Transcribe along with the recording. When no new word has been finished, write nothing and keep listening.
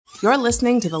You're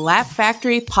listening to the Laugh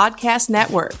Factory Podcast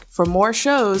Network. For more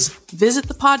shows, visit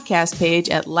the podcast page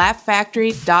at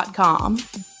laughfactory.com.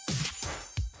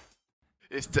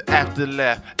 It's the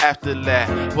Afterlaugh,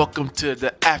 Afterlaugh. Welcome to the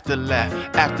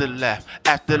Afterlaugh, Afterlaugh,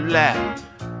 Afterlaugh.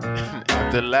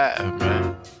 Afterlaugh,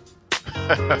 man.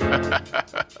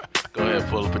 Go ahead,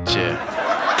 pull up a chair.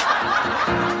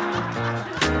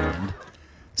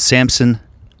 Samson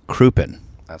Crouppen.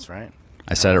 That's right.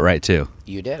 I said it right, too.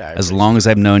 You did. As long as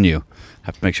I've known you. I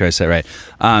have to make sure I say it right.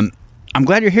 I'm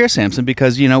glad you're here, Samson,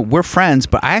 because, you know, we're friends,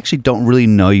 but I actually don't really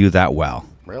know you that well.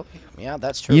 Really? Yeah,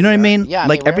 that's true. You know what I mean? Yeah.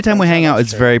 Like, every time we hang out,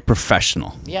 it's very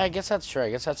professional. Yeah, I guess that's true. I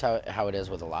guess that's how it is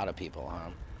with a lot of people, huh?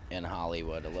 In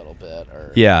Hollywood a little bit.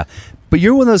 Yeah. But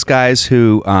you're one of those guys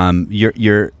who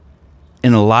you're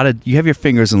in a lot of... You have your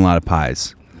fingers in a lot of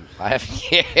pies.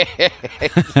 Yeah.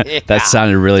 That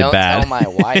sounded really bad. Don't tell my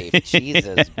wife.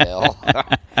 Jesus, Bill.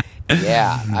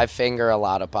 Yeah, I finger a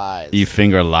lot of pies. You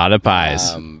finger a lot of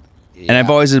pies. Yeah. And I've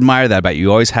always admired that about you.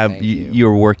 You always have... You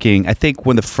were working... I think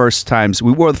the first time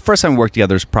we worked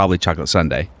together was probably Chocolate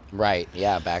Sunday. Right.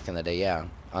 Yeah, back in the day, yeah.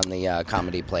 On the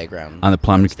Comedy Playground. On the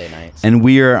Plum Wednesday nights. And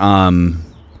we're...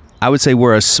 I would say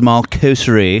we're a small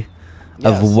coterie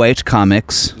of white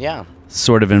comics. Yeah.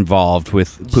 Sort of involved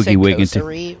with Pookie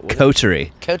Wigington.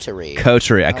 Coterie.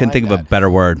 I couldn't think of a better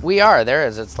word. We are. There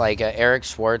is. It's like Eric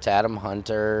Schwartz, Adam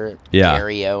Hunter,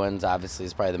 Gary Owens, obviously,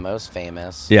 is probably the most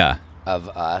famous of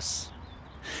us.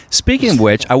 Speaking of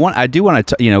which, I do want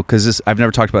to, because I've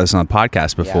never talked about this on the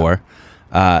podcast before.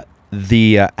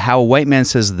 Yeah. How a white man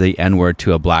says the N-word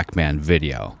to a black man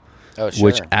video. Oh, sure.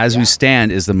 Which, as we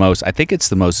stand, is I think it's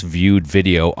the most viewed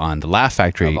video on the Laugh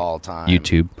Factory of all time.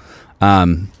 YouTube.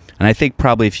 And I think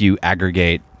probably if you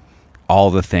aggregate all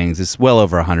the things, it's well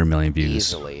over 100 million views.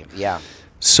 Easily, yeah.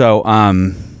 So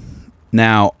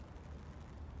now,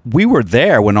 we were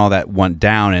there when all that went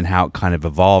down and how it kind of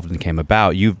evolved and came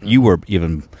about. You were,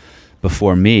 even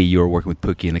before me, you were working with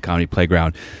Pookie in the Comedy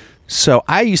Playground. So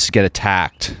I used to get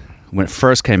attacked when it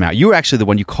first came out. You were actually the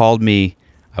one, you called me.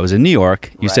 I was in New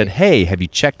York. You said, hey, have you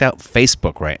checked out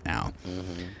Facebook right now?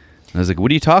 Mm-hmm. And I was like, what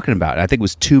are you talking about? And I think it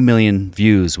was 2 million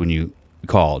views when you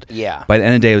called. Yeah. By the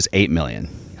end of the day, it was 8 million.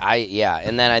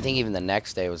 And then I think even the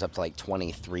next day it was up to like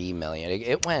 23 million.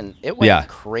 It went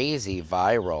crazy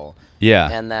viral. Yeah.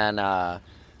 And then I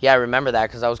remember that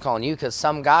because I was calling you because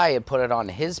some guy had put it on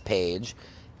his page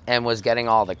and was getting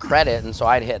all the credit, and so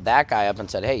I'd hit that guy up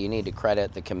and said, hey, you need to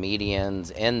credit the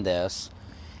comedians in this.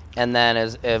 And then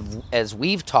as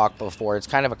we've talked before, it's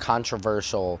kind of a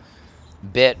controversial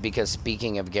bit because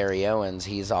speaking of Gary Owens,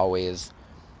 he's always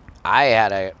I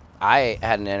had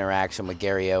an interaction with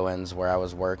Gary Owens where I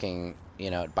was working,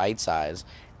 at Bite Size,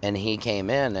 and he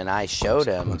came in and I showed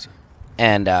him,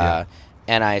 and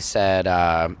I said,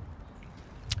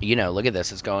 look at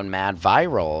this, it's going mad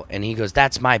viral, and he goes,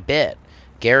 that's my bit.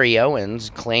 Gary Owens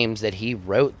claims that he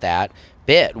wrote that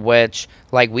bit, which,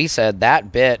 like we said,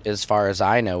 that bit, as far as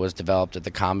I know, was developed at the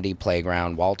Comedy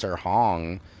Playground. Walter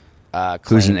Hong.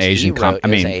 Who's an Asian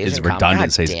it's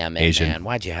redundant to say damn it, Asian. Man.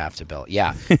 Why'd you have to build?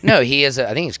 Yeah. No, he is.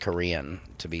 I think he's Korean,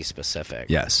 to be specific.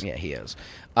 Yes. Yeah, he is.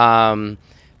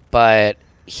 But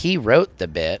he wrote the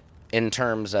bit in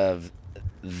terms of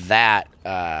that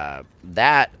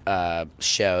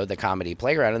show, the Comedy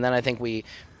Playground, and then I think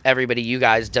you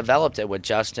guys developed it with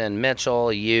Justin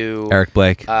Mitchell, Eric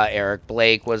Blake. Eric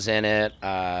Blake was in it.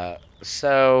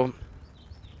 So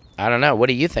I don't know. What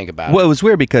do you think about it? Well, it was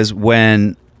weird because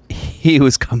when he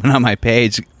was coming on my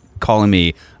page calling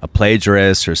me a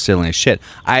plagiarist or stealing his shit,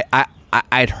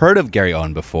 I'd heard of Gary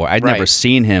Owen before. I'd never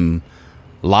seen him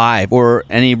live or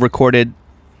any recorded.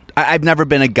 I've never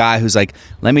been a guy who's like,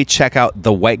 let me check out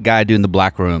the white guy doing the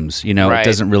black rooms. It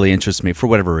doesn't really interest me for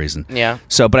whatever reason. Yeah.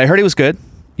 So, but I heard he was good.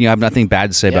 I have nothing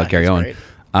bad to say about Gary Owen.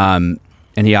 And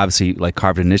he obviously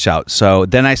carved a niche out. So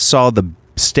then I saw the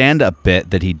stand-up bit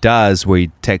that he does where he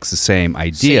takes the same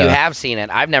idea. So you have seen it.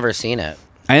 I've never seen it.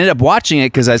 I ended up watching it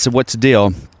because I said, what's the deal?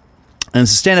 And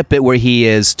it's a stand-up bit where he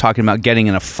is talking about getting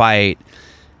in a fight.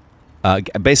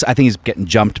 Basically, I think he's getting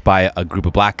jumped by a group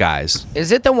of black guys.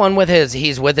 Is it the one with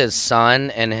he's with his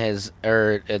son and it's,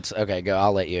 okay, go,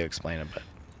 I'll let you explain it. But.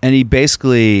 And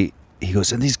he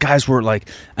goes, and these guys were like,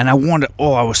 and I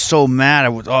was so mad.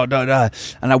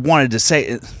 And I wanted to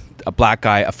say, a black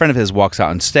guy, a friend of his walks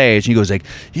out on stage, and he goes like,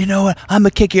 you know what, I'm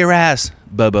going to kick your ass,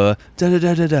 blah-blah,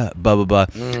 da-da-da-da-da,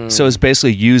 blah-blah-blah. So it's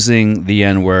basically using the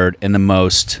N-word in the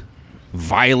most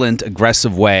violent,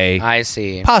 aggressive way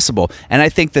possible. And I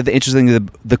think that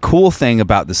the cool thing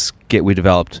about this skit we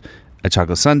developed at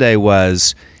Chocolate Sunday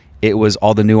was it was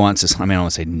all the nuances. I mean, I don't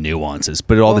want to say nuances,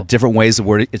 but all the different ways the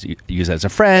word is used as a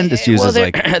friend. It's used as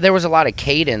like... There was a lot of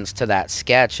cadence to that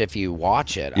sketch if you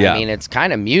watch it. Yeah. I mean, it's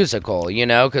kind of musical,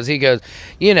 because he goes,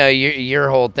 your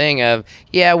whole thing of,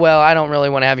 yeah, well, I don't really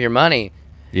want to have your money.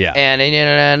 Yeah. And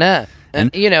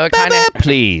it kind of...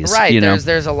 Please. Right.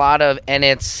 There's a lot of... And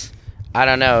it's... I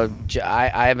don't know.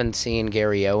 I haven't seen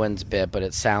Gary Owen's bit, but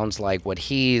it sounds like what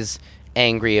he's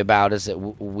angry about is that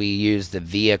we use the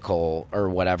vehicle or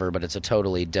whatever, but it's a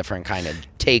totally different kind of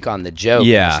take on the joke.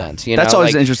 In a sense, that's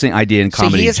always an interesting idea in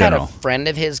comedy. So he has in general. had a friend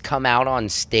of his come out on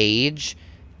stage,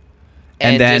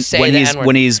 and then just say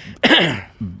when he's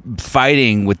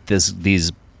fighting with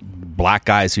these black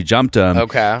guys who jumped him,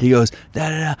 he goes,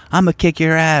 I'm gonna kick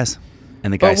your ass.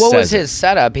 And the guy But what was his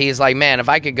setup? He's like, man, if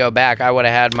I could go back, I would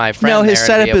have had my friend. No, his there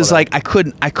setup is like, I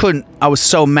couldn't. I was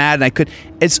so mad, and I could.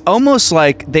 It's almost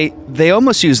like they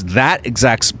almost used that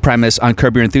exact premise on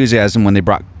Curb Your Enthusiasm when they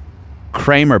brought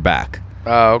Kramer back.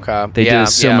 Oh, okay. They did a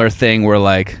similar thing where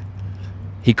like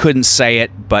he couldn't say it,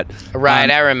 but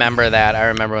right. I remember that. I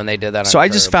remember when they did that. So I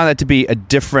just found that to be a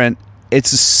different.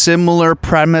 It's a similar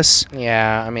premise.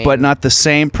 Yeah, I mean, but not the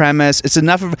same premise. It's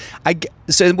enough of which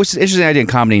is an interesting idea in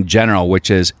comedy in general,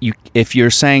 which is if you're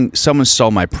saying someone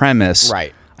stole my premise,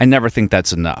 right? I never think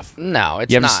that's enough. No,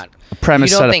 it's not. A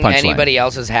premise. You don't set think a punchline. anybody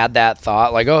else has had that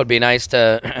thought? Like, oh, it'd be nice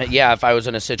to, if I was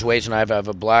in a situation, I have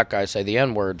a black guy say the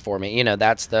N-word for me.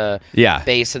 That's the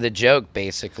base of the joke,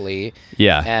 basically.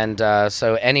 Yeah. And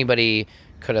so anybody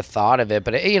could have thought of it,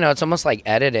 but it's almost like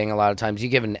editing. A lot of times, you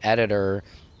give an editor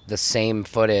the same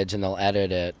footage and they'll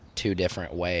edit it two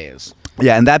different ways.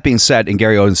 Yeah, and that being said, in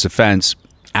Gary Owen's defense,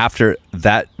 after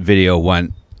that video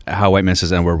went, How White Men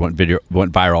Says N-Word went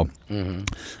viral,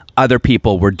 other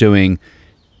people were doing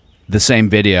the same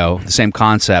video, the same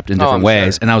concept in different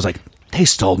ways, and I was like, they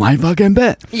stole my fucking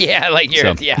bit. Yeah, like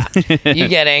you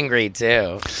get angry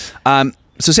too. So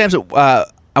Samson, I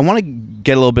want to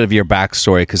get a little bit of your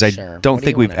backstory because I don't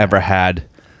think we've ever had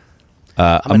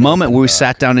a moment where we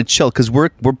sat down and chilled, because we're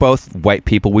both white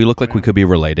people. We look like we could be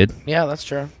related. Yeah, that's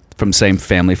true. From same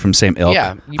family, from same ilk.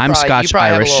 Yeah, I'm Scotch you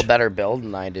probably Irish. have a little better build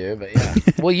than I do, but yeah.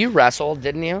 Well, you wrestled,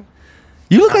 didn't you?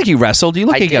 You look like you wrestled. You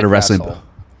look like you got a wrestling. Wrestle.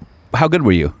 How good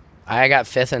were you? I got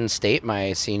 5th in state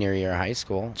my senior year of high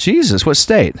school. Jesus, what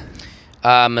state?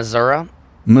 Missouri.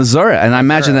 Missouri, and I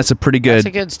imagine that's a pretty good. That's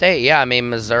a good state. Yeah, I mean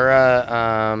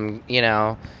Missouri.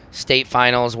 State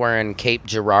finals were in Cape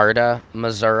Girardeau,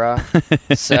 Missouri.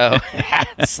 So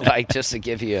it's like, just to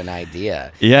give you an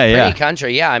idea. Yeah, Pretty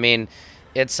country. Yeah, I mean,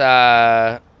 it's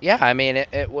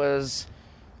it was.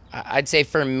 I'd say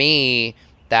for me,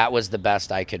 that was the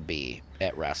best I could be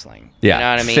at wrestling. Yeah, you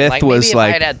know what I mean. 5th like was maybe if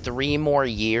like I had 3 more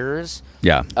years.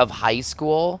 Yeah. Of high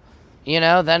school.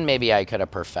 Then maybe I could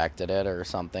have perfected it or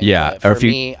something. Yeah. But for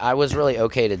me, I was really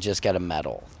okay to just get a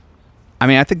medal. I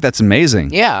mean, I think that's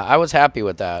amazing. Yeah, I was happy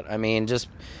with that. I mean, just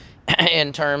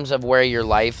in terms of where your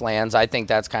life lands, I think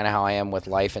that's kind of how I am with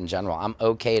life in general. I'm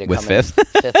okay to with come 5th?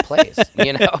 in 5th place,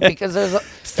 because there's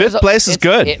 5th place is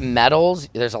good. It medals.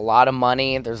 There's a lot of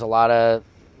money. There's a lot of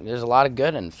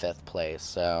good in 5th place.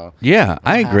 So yeah,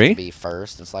 I agree. Have to be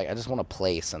first. It's like I just want a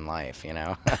place in life,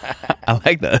 I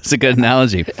like that. That's a good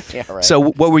analogy. Yeah, right. So,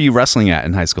 what were you wrestling at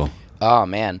in high school? Oh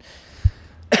man,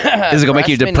 is it gonna make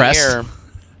you depressed?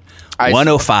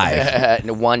 105.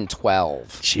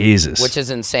 112. Jesus. Which is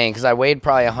insane because I weighed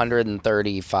probably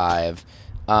 135.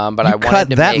 But I wanted cut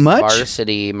to that make much?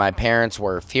 varsity. My parents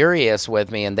were furious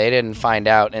with me, and they didn't find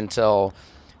out until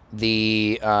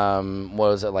the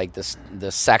the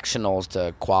sectionals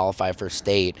to qualify for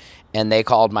state, and they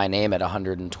called my name at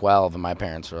 112, and my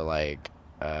parents were like,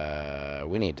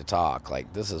 we need to talk.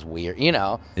 Like, this is weird.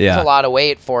 Yeah. It's a lot of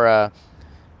weight for a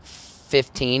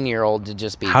 15-year-old to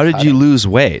just be How did you lose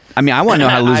weight? I mean, I want to know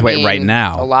how to lose weight right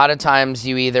now. A lot of times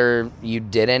you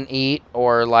didn't eat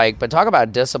or but talk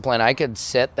about discipline. I could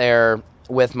sit there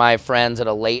with my friends at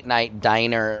a late night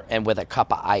diner and with a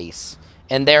cup of ice,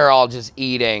 and they're all just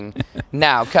eating.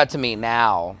 Now, cut to me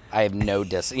now. I have no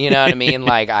discipline. You know what I mean?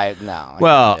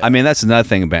 Well, I mean, that's another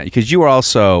thing about you, because you are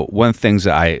also, one of the things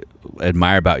that I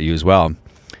admire about you as well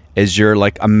is you're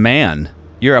like a man.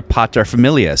 You're a pater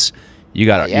familias. You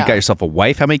got yourself a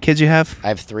wife. How many kids you have? I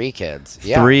have 3 kids.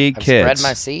 Yeah, 3 kids. Spread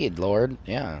my seed, Lord.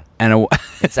 Yeah, and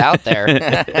it's out there.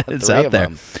 It's out there.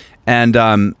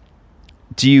 And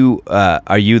do you?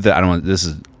 Are you the? I don't want. This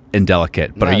is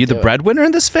indelicate, but are you the breadwinner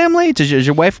in this family? Does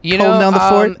your wife hold down the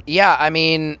fort? Yeah, I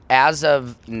mean, as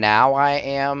of now, I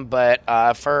am. But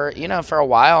for a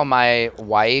while, my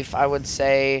wife, I would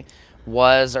say,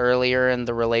 was earlier in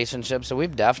the relationship. So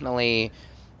we've definitely.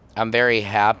 I'm very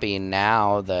happy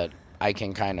now that I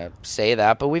can kind of say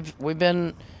that, but we've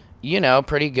been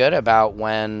pretty good about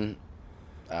when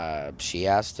she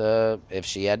has to, if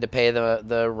she had to pay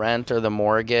the rent or the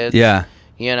mortgage. Yeah.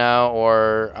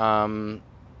 Or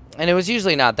and it was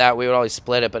usually not that. We would always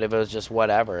split it, but if it was just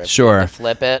whatever. If Sure. we had to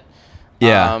flip it.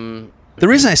 Yeah. The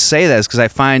reason I say that is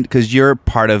because you're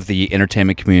part of the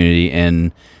entertainment community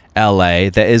in LA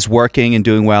that is working and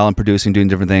doing well and producing, doing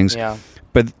different things. Yeah.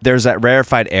 But there's that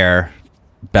rarefied air,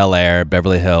 Bel Air,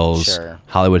 Beverly Hills, Sure.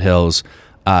 Hollywood Hills,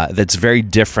 that's very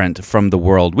different from the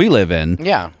world we live in.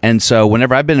 Yeah. And so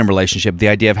whenever I've been in a relationship, the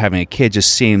idea of having a kid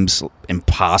just seems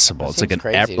impossible. It's like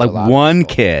crazy to a lot of one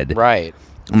people. kid. Right.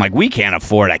 I'm like, we can't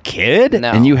afford a kid.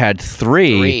 No. And you had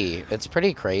three. It's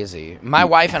pretty crazy. My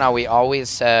wife and I, we always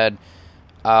said,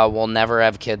 we'll never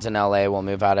have kids in LA. We'll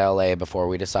move out of LA before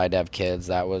we decide to have kids.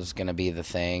 That was going to be the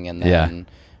thing. And then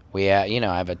we, I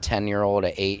have a 10-year-old,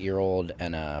 an 8-year-old,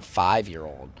 and a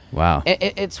 5-year-old. Wow.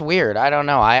 It's weird. I don't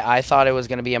know. I thought it was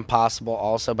going to be impossible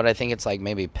also, but I think it's like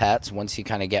maybe pets. Once you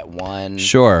kind of get one,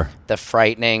 Sure. the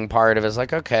frightening part of it is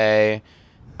like, okay.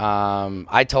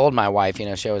 I told my wife,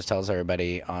 she always tells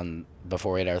everybody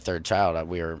before we had our third child,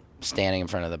 we were standing in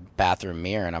front of the bathroom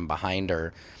mirror and I'm behind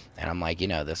her and I'm like,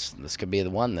 this could be the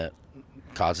one that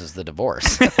causes the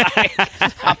divorce.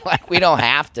 I'm like, we don't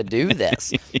have to do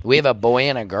this. We have a boy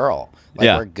and a girl.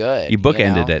 Like, we're good. You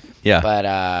bookended it. Yeah. But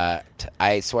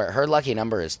I swear, her lucky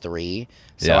number is 3.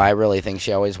 So Yeah. I really think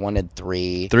she always wanted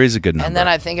 3. 3 is a good number. And then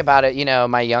I think about it,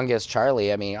 my youngest,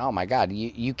 Charlie, I mean, oh my God,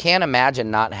 you can't imagine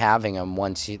not having him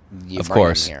once you of bring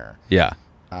course. him here. Yeah.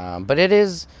 But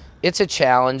it's a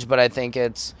challenge, but I think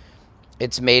it's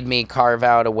made me carve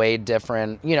out a way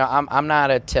different. I'm not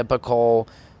a typical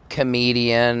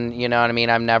comedian, you know what I mean?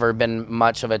 I've never been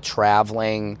much of a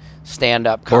traveling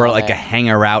stand-up comic. Or like a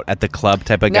hanger out at the club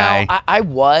type of guy. No, I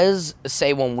was,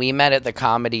 say, when we met at the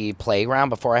Comedy Playground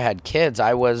before I had kids,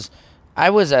 I was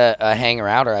a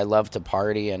hanger-outer. I love to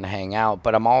party and hang out,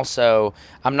 but I'm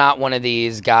not one of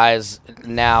these guys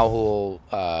now who'll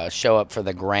show up for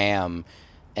the gram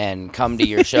and come to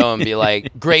your show and be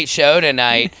like, great show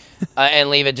tonight, and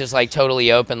leave it just like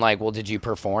totally open, like, well, did you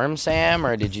perform, Sam,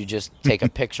 or did you just take a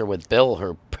picture with Bill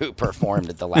who performed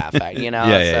at the Laugh Factory,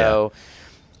 So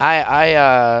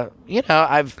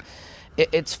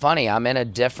it's funny, I'm in a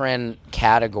different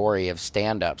category of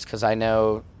stand-ups because I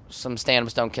know some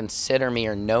stand-ups don't consider me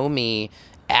or know me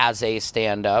as a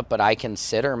stand-up, but I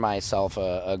consider myself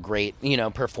a great,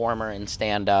 performer in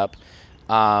stand-up,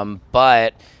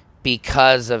 but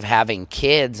because of having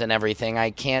kids and everything, I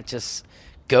can't just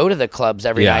go to the clubs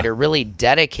every night or really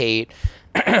dedicate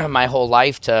my whole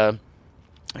life to,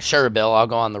 sure, Bill, I'll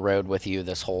go on the road with you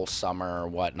this whole summer or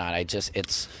whatnot.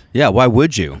 Yeah, why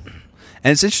would you?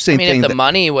 And it's interesting. I mean, if the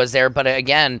money was there, but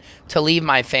again, to leave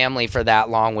my family for that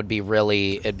long would be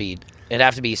really, it'd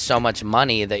have to be so much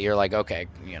money that you're like, okay,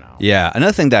 Yeah,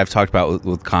 another thing that I've talked about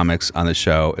with comics on the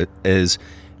show is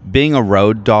being a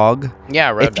road dog.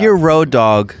 Yeah, if you're a road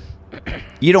dog,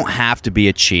 you don't have to be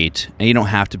a cheat, and you don't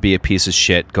have to be a piece of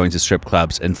shit going to strip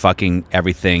clubs and fucking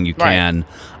everything you can.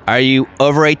 Are you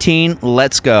over 18?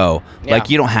 Let's go. Yeah. Like,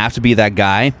 you don't have to be that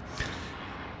guy.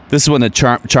 This is one of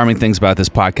the charming things about this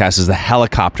podcast is the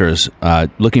helicopters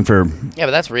looking for yeah,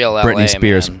 but that's real LA, Britney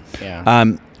Spears. Man.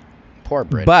 Yeah. Poor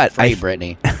Britney. But Free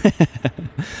Britney.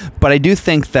 But I do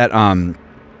think that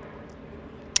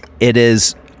it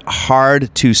is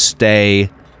hard to stay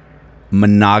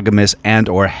monogamous and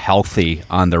or healthy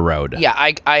on the road. Yeah,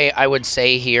 I would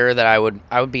say here that I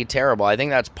would be terrible. I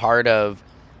think that's part of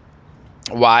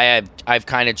why I've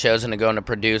kind of chosen to go into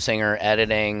producing or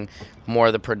editing,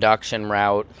 more the production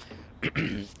route.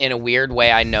 In a weird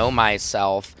way, I know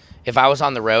myself. If I was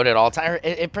on the road at all times,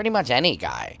 it pretty much any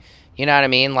guy. You know what I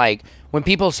mean? Like, when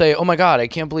people say, oh my God, I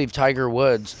can't believe Tiger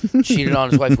Woods cheated on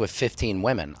his wife with 15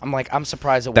 women. I'm like, I'm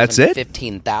surprised it wasn't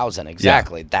 15,000.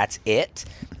 Exactly. Yeah. That's it.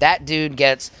 That dude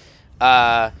gets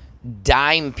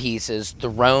dime pieces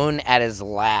thrown at his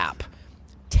lap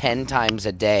 10 times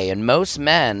a day. And most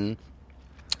men,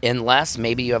 unless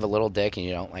maybe you have a little dick and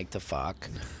you don't like to fuck,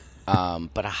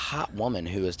 but a hot woman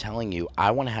who is telling you,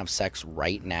 I want to have sex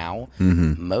right now,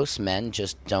 most men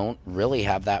just don't really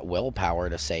have that willpower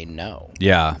to say no.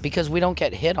 Yeah. Because we don't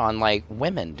get hit on like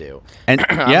women do. And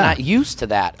I'm not used to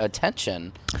that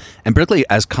attention. And particularly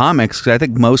as comics, because I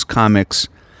think most comics,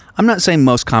 I'm not saying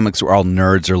most comics were all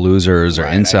nerds or losers or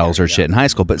incels or shit in high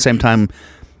school, but at the same time,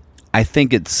 I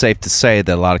think it's safe to say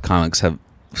that a lot of comics have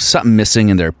something missing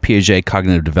in their Piaget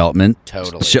cognitive development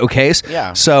showcase.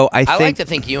 Yeah. So I like to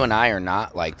think you and I are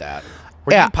not like that.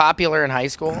 Were you popular in high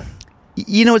school?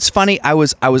 You know, it's funny. I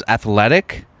was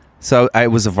athletic, So I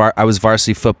was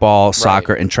varsity football,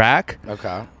 soccer, and track.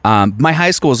 Okay. My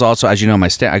high school is also, as you know, my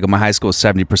high school is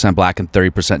 70% black and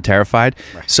 30% terrified.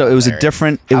 Right. So it was a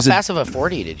different. How fast of a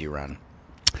 40 did you run?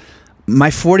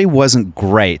 My 40 wasn't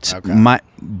great. Okay.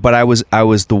 But I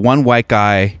was the one white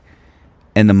guy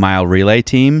in the mile relay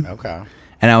team. Okay.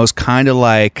 And I was kind of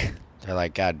like. They're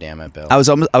like, God damn it, Bill. I was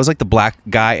like the black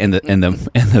guy in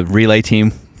the relay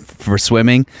team for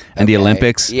swimming and the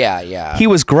Olympics. Yeah. He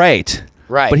was great.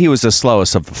 Right. But he was the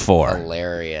slowest of the four.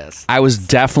 Hilarious. I was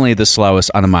definitely the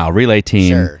slowest on the mile relay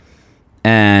team. Sure.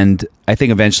 And I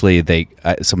think eventually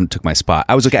someone took my spot.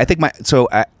 I was okay. I think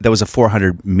there was a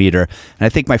 400 meter, and I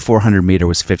think my 400 meter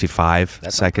was 55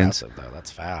 That's seconds. impressive, though.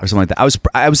 That's fast. Or something like that.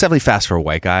 I was definitely fast for a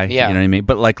white guy. Yeah. You know what I mean?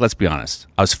 But like, let's be honest.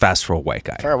 I was fast for a white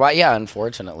guy. For a while, yeah,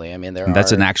 unfortunately. I mean,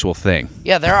 That's an actual thing.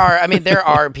 Yeah, there are. I mean, there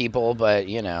are people, but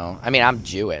I'm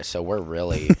Jewish, so we're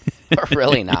really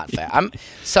not fast.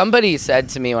 Somebody said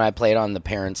to me when I played on the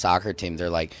parent soccer team, they're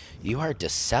like, "You are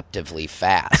deceptively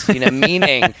fast,"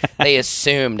 meaning they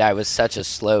assumed I was such a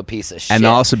slow piece of shit. And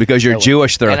also because you're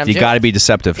Jewish, they're like, you got to be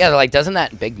deceptive. Yeah, they're like, doesn't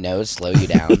that big nose slow you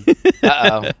down?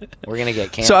 Uh-oh, we're gonna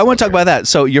get canceled. So I want to talk about that.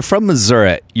 So you're from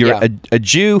Missouri. You're a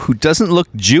Jew who doesn't look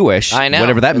Jewish. I know.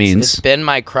 Whatever that means. It's been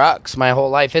my crux my whole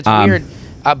life. It's weird.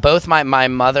 Both my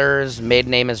mother's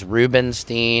maiden name is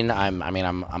Rubenstein.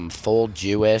 I'm full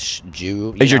Jewish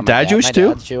Jew. Is your dad Jewish too?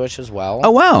 My dad's Jewish as well.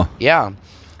 Oh wow. Yeah.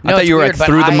 I thought you were weird, like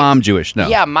through the mom Jewish. No.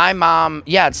 Yeah, my mom.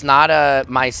 Yeah, it's not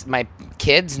my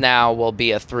kids now will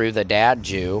be a through the dad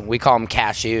Jew. We call them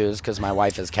cashews because my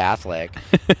wife is Catholic.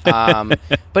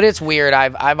 But it's weird.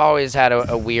 I've always had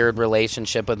a weird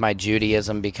relationship with my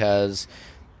Judaism because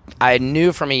I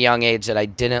knew from a young age that I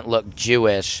didn't look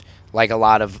Jewish like a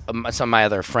lot of some of my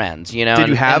other friends. Did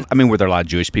you have? Were there a lot of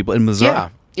Jewish people in Missouri? Yeah.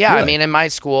 Yeah, Really? I mean, in my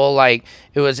school, like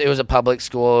it was a public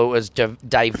school. It was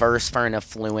diverse for an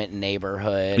affluent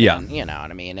neighborhood. Yeah, and, you know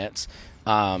what I mean. It's,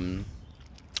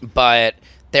 but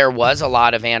there was a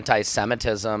lot of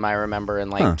anti-Semitism. I remember in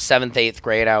like 7th, 8th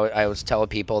grade, I was telling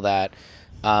people that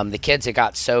the kids, it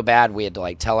got so bad we had to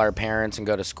like tell our parents and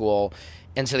go to school.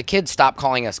 And so the kids stopped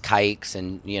calling us kikes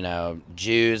and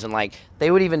Jews, and like they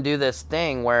would even do this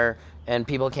thing where. And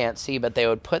people can't see, but they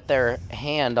would put their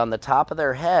hand on the top of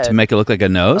their head. To make it look like a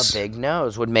nose? A big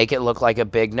nose would make it look like a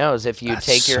big nose. If you That's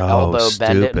take your so elbow,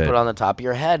 bend it, and stupid. put it on the top of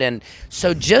your head. And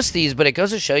so just these, but it goes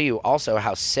to show you also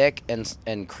how sick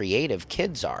and creative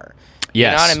kids are.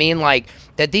 Yes. You know what I mean? Like,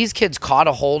 that these kids caught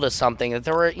a hold of something that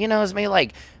there were, as maybe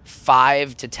like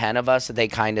 5 to 10 of us that they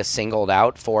kind of singled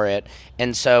out for it.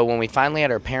 And so when we finally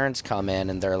had our parents come in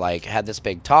and they're like, had this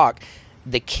big talk,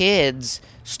 the kids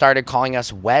started calling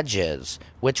us wedges,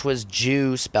 which was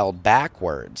Jew spelled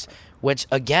backwards. Which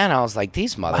again, I was like,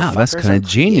 these motherfuckers that's kinda are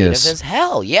genius. creative as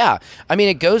hell. Yeah, I mean,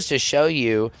 it goes to show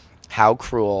you how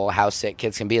cruel, how sick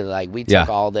kids can be. Like, we took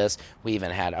all this. We even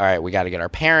had, all right, we got to get our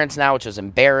parents now, which was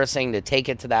embarrassing to take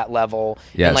it to that level.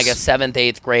 Yes. In like a 7th,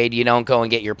 8th grade, you don't go and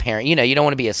get your parent. You don't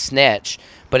want to be a snitch.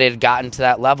 But it had gotten to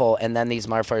that level, and then these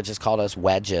motherfuckers just called us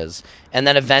wedges. And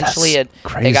then eventually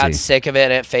they got sick of it,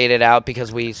 and it faded out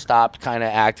because we stopped kind of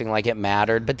acting like it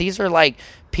mattered. But these are like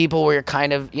people we're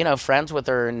kind of, friends with,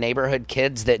 our neighborhood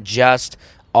kids that just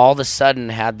all of a sudden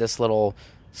had this little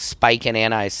spike in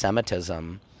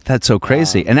anti-Semitism. That's so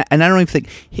crazy. And I don't even think...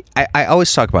 I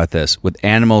always talk about this with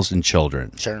animals and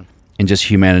children. Sure. And just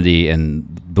humanity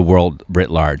and the world writ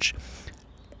large.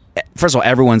 First of all,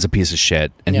 everyone's a piece of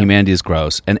shit, and humanity is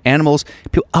gross. And animals,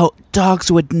 dogs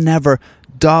would never.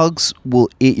 Dogs will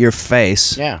eat your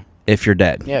face. If you're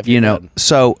dead. Yeah, if you're dead.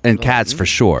 So, and cats for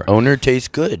sure. Owner tastes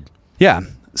good. Yeah.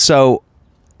 So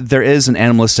there is an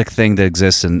animalistic thing that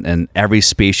exists in every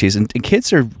species, and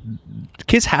kids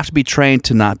have to be trained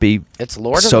to not be it's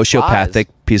Lord of sociopathic the Flies.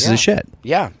 pieces of shit.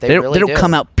 Yeah, they really don't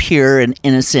come out pure and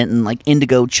innocent and like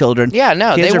indigo children. Yeah,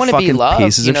 no, kids they want to be fucking loved.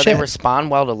 Pieces of They shit.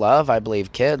 respond well to love, I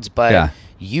believe, kids. But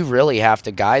you really have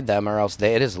to guide them, or else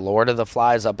it is Lord of the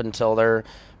Flies up until they're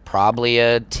probably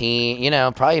a teen.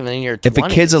 Probably even in your 20s. If a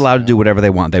kid's allowed to do whatever they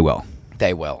want, they will.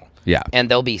 They will. Yeah,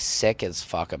 and they'll be sick as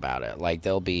fuck about it. Like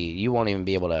you won't even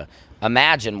be able to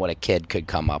imagine what a kid could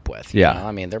come up with. You know?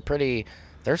 I mean,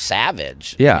 they're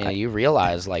savage. Yeah. I mean, you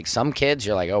realize, like, some kids,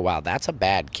 you're like, oh, wow, that's a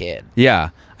bad kid. Yeah.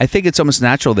 I think it's almost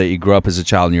natural that you grow up as a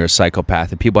child and you're a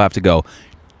psychopath, and people have to go,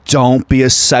 don't be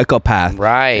a psychopath.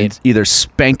 Right. And either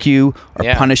spank you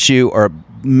or punish you or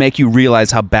make you realize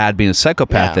how bad being a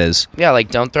psychopath is. Yeah, like,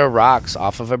 don't throw rocks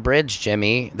off of a bridge,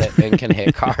 Jimmy, that can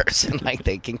hit cars and, like,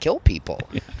 they can kill people.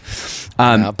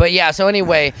 But, yeah, so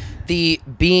anyway, the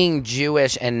being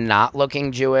Jewish and not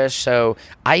looking Jewish, so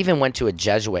I even went to a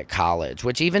Jesuit college,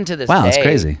 which even to this day... Wow, that's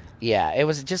crazy. Yeah, it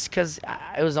was just because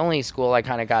it was the only school I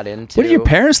kind of got into. What did your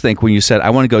parents think when you said, I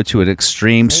want to go to an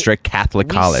extreme, strict Catholic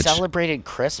college? We celebrated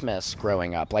Christmas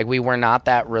growing up. Like, we were not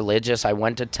that religious. I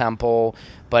went to temple,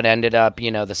 but ended up,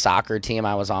 the soccer team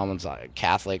I was on was a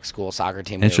Catholic school soccer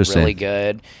team. We were really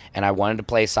good, and I wanted to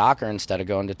play soccer instead of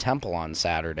going to temple on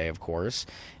Saturday, of course.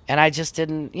 And I just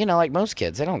didn't, like most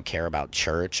kids, they don't care about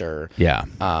church or... Yeah.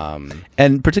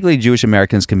 And particularly Jewish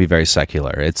Americans can be very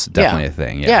secular. It's definitely a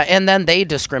thing. Yeah, and then they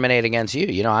discriminate against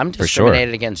you. I'm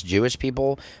discriminated against Jewish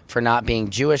people for not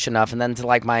being Jewish enough. And then to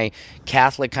like my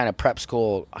Catholic kind of prep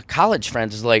school college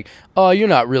friends is like, oh, you're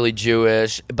not really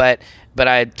Jewish. But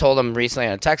I told them recently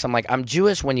on a text, I'm like, I'm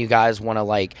Jewish when you guys want to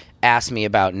like ask me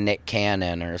about Nick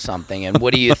Cannon or something, and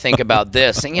what do you think about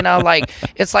this? And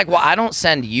it's like, well, I don't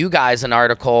send you guys an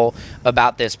article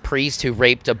about this priest who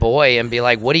raped a boy and be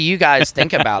like, what do you guys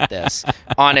think about this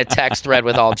on a text thread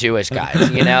with all Jewish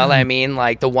guys? You know what I mean?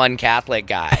 Like the one Catholic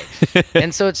guy.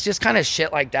 And so it's just kind of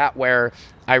shit like that where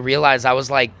I realized I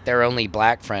was like their only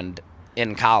black friend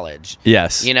in college.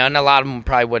 Yes. And a lot of them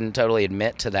probably wouldn't totally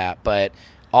admit to that, but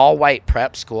all white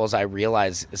prep schools, I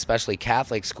realize, especially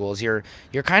Catholic schools, you're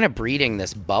kind of breeding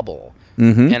this bubble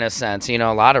in a sense. A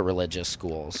lot of religious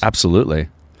schools. Absolutely.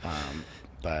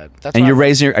 But that's and are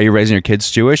you raising your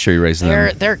kids Jewish, or are you raising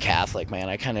them? They're Catholic, man.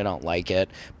 I kind of don't like it.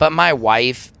 But my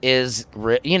wife is,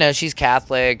 she's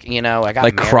Catholic. I got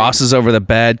like married. Crosses over the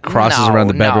bed, crosses around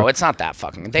the bedroom. No, it's not that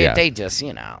fucking. They just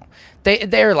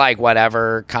they're like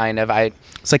whatever kind of.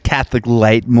 It's like Catholic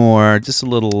light, more just a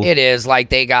little. It is like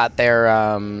they got their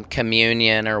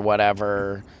communion or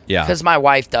whatever. Yeah. Because my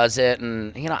wife does it,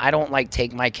 and I don't like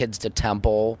take my kids to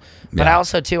temple, but I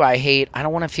also too I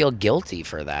don't want to feel guilty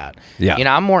for that. Yeah.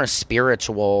 I'm more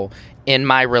spiritual in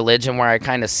my religion, where I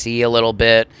kind of see a little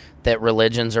bit that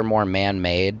religions are more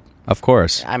man-made. Of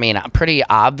course. I mean, pretty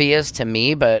obvious to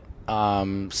me, but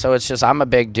so it's just I'm a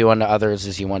big do unto others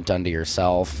as you want done to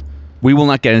yourself. We will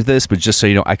not get into this, but just so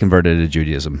you know, I converted to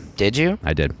Judaism. Did you?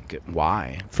 I did.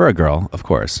 Why? For a girl, of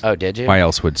course. Oh, did you? Why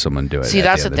else would someone do it? See,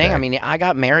 that's the thing. Day? I mean, I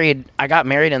got married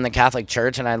in the Catholic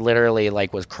Church, and I literally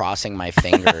like was crossing my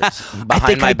fingers behind I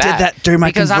think my I back. did that during my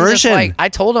because conversion. I'm just like, I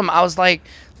told him, I was like,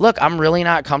 look, I'm really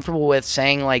not comfortable with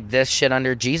saying like this shit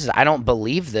under Jesus. I don't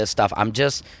believe this stuff. I'm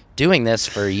just doing this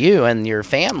for you and your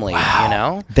family.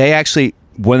 Wow. They actually,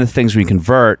 one of the things we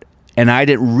convert, and I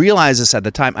didn't realize this at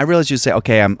the time. I realized you say,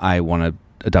 okay, I want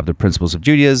to adopt the principles of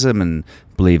Judaism and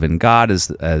believe in God as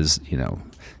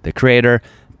the creator,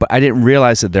 but I didn't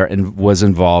realize that there was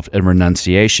involved a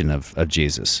renunciation of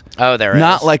Jesus. Oh, there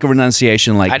Not is. like a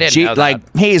renunciation like I didn't know that.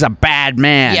 like he's a bad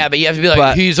man. Yeah, but you have to be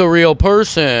like, he's a real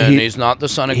person. He's not the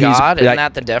son of God. Isn't like,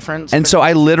 that the difference? And so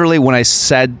I literally, when I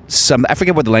said I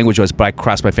forget what the language was, but I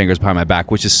crossed my fingers behind my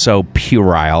back, which is so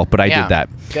puerile, but I did that.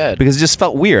 Good. Because it just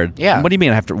felt weird. Yeah. What do you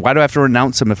mean? Why do I have to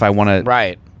renounce him if I want to?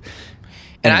 Right.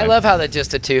 And anyway. I love how that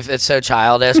just a tooth, it's so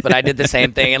childish, but I did the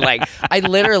same thing. And like, I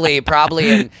literally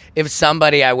probably, if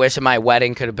somebody I wish at my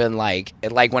wedding could have been like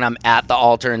when I'm at the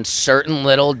altar in certain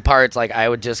little parts, like I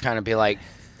would just kind of be like,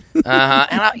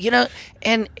 and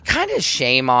and kind of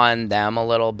shame on them a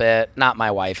little bit, not my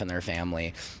wife and their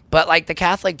family, but like the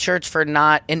Catholic Church for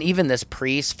not, and even this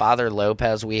priest, Father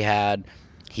Lopez we had,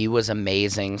 he was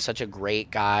amazing, such a great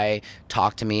guy,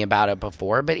 talked to me about it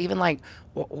before, but even like,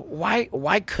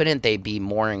 why couldn't they be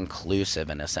more inclusive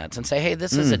in a sense and say, hey,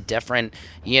 this is a different,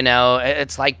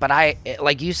 it's like, but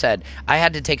like you said, I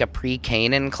had to take a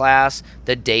pre-Canaan class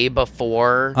the day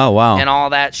before. Oh, wow. And all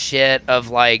that shit of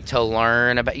like to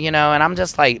learn about, and I'm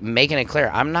just like making it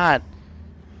clear, I'm not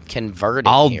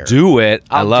converting I'll here. do it.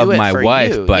 I love do it my for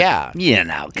wife, you. but yeah.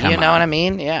 Come on. Know what I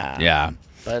mean? Yeah. Yeah.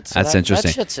 But so that's interesting.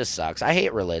 That shit just sucks. I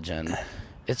hate religion.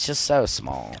 It's just so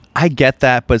small. I get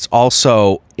that, but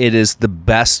it is the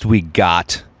best we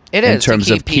got. It in is, terms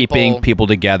to of keeping people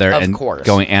together and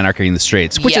going anarchy in the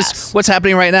streets, which is what's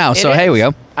happening right now. So here we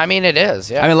go. I mean, it is.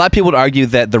 Yeah. I mean, a lot of people would argue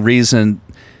that the reason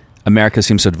America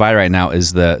seems so divided right now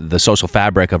is the social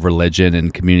fabric of religion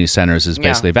and community centers is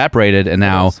basically evaporated, and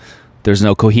now there's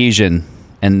no cohesion,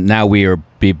 and now we've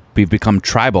become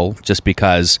tribal just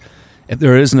because if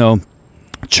there is no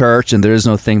church and there is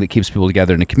no thing that keeps people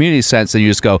together in a community sense, then you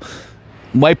just go,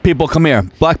 white people come here,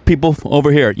 black people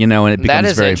over here, and it becomes that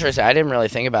is interesting. I didn't really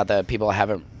think about that. People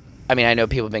haven't. I mean, I know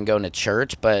people have been going to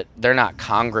church, but they're not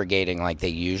congregating like they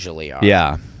usually are.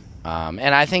 Yeah.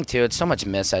 And I think too, it's so much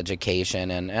miseducation,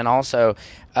 and also,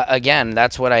 again,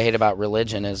 that's what I hate about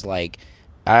religion is like,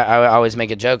 I always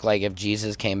make a joke like if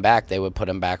Jesus came back, they would put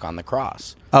him back on the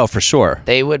cross. Oh, for sure.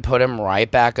 They would put him right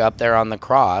back up there on the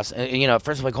cross. And, you know, at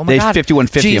first, like, oh my They God,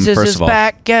 5150 him, Jesus first is of all.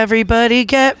 back. Everybody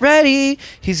get ready.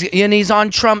 He's on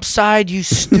Trump's side. You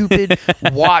stupid.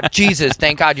 Watch Jesus.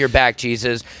 Thank God you're back,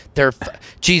 Jesus.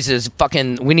 Jesus,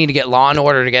 fucking. We need to get Law and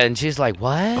Order together. And she's like,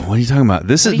 what? What are you talking about?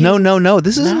 This is no.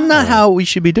 This is not how we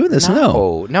should be doing this.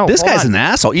 No. This hold guy's on. an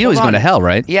asshole. You know Hold he's going to on. hell,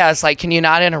 right? Yeah, it's like, can you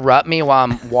not interrupt me while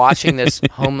I'm washing this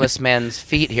homeless man's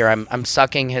feet here? I'm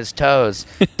sucking his toes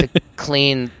to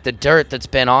clean the dirt that's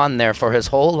been on there for his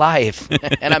whole life,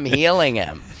 and I'm healing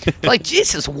him. Like,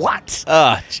 Jesus, what?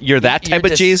 You're that type of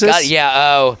You're Jesus?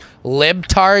 Yeah,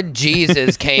 libtard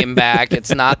Jesus came back.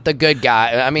 It's not the good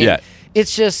guy. I mean,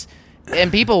 it's just,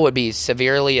 and people would be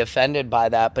severely offended by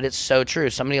that, but it's so true.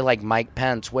 Somebody like Mike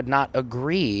Pence would not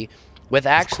agree with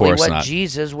actually what not.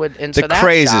 Jesus would. And The so that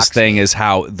craziest shocks thing me. is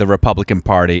how the Republican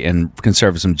Party and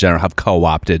conservatives in general have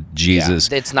co-opted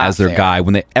Jesus it's not as their fair. guy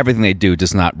when everything they do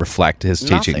does not reflect his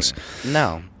Nothing. teachings.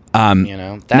 No. You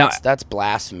know, now- that's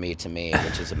blasphemy to me,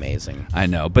 which is amazing. I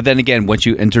know. But then again, once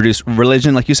you introduce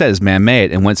religion, like you said, is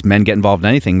man-made. And once men get involved in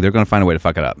anything, they're going to find a way to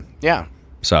fuck it up. Yeah,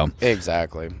 So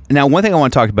exactly. now one thing I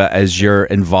want to talk about is your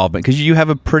involvement, because you have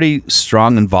a pretty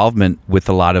strong involvement with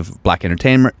a lot of black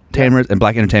entertainers and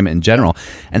black entertainment in general.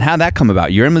 And how that come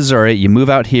about? You're in Missouri. You move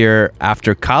out here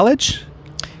after college?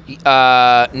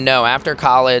 No, after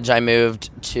college, I moved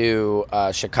to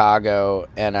Chicago,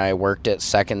 and I worked at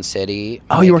Second City.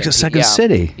 Oh, you worked at Second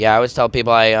City? Yeah, I always tell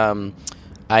people I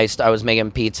was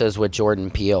making pizzas with Jordan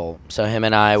Peele. So him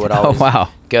and I would always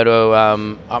go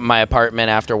to my apartment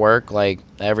after work, like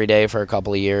every day for a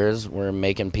couple of years. We're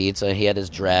making pizza. He had his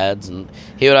dreads, and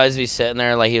he would always be sitting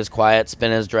there like he was quiet,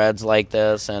 spin his dreads like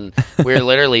this, and we were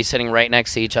literally sitting right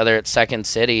next to each other at Second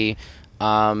City.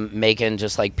 Making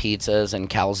just like pizzas and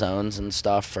calzones and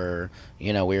stuff for,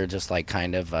 we were just like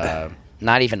kind of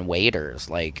not even waiters,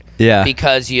 like,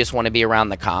 because you just want to be around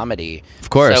the comedy. Of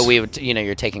course. So we would,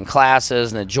 you're taking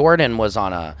classes, and the Jordan was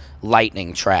on a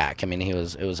lightning track. I mean, it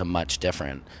was a much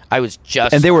different. I was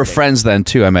just. And they were friends then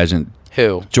too, I imagine.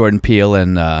 Who? Jordan Peele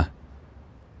and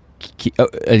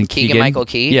Keegan-Michael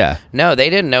Key? Yeah. No, they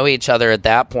didn't know each other at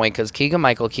that point because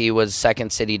Keegan-Michael Key was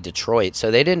Second City Detroit, so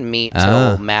they didn't meet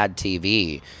till Mad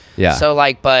TV. Yeah. So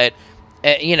like, but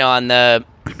on the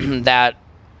that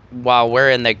while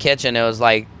we're in the kitchen, it was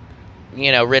like,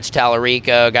 Rich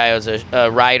Tallarico, a guy who was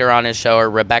a writer on his show, or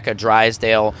Rebecca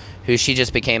Drysdale, who she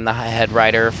just became the head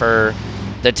writer for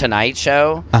The Tonight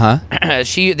Show.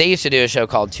 They used to do a show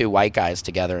called Two White Guys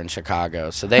Together in Chicago.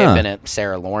 So they had been at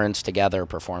Sarah Lawrence together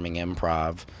performing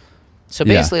improv. So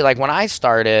basically, like when I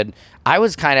started, I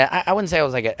was kind of, I wouldn't say I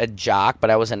was like a jock, but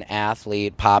I was an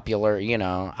athlete, popular,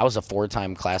 I was a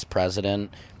 4-time class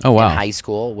president in high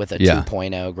school with a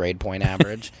 2.0 grade point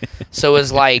average. So it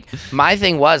was like, my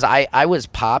thing was I was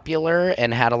popular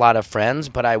and had a lot of friends,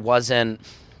 but I wasn't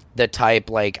the type,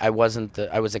 like I was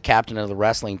a captain of the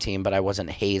wrestling team, but I wasn't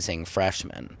hazing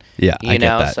freshmen. Yeah, I get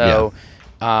that. So,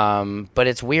 but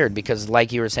it's weird because,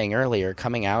 like you were saying earlier,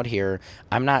 coming out here,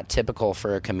 I'm not typical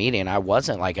for a comedian. I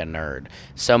wasn't like a nerd,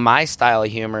 so my style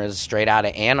of humor is straight out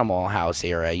of Animal House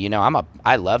era.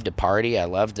 I love to party, I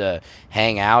love to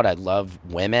hang out, I love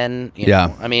women. You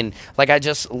know? I mean, like I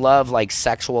just love like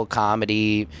sexual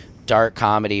comedy, dark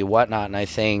comedy, whatnot, and I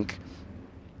think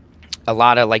a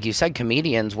lot of, like you said,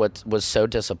 comedians, what was so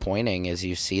disappointing is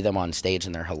you see them on stage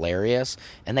and they're hilarious,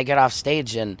 and they get off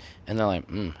stage and they're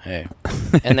like, hey.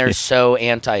 And they're so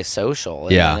antisocial.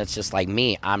 And it's just like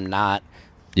me. I'm not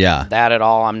that at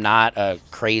all. I'm not a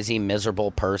crazy, miserable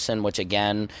person, which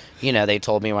again, they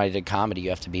told me when I did comedy, you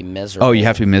have to be miserable. Oh, you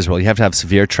have to be miserable. You have to have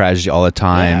severe tragedy all the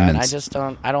time. Yeah,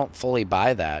 and I don't fully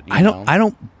buy that. I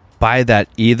don't buy that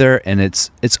either, and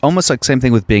it's almost like same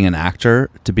thing with being an actor.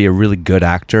 To be a really good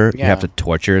actor, you have to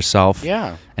torture yourself.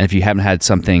 And if you haven't had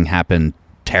something happen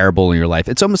terrible in your life,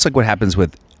 it's almost like what happens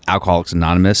with Alcoholics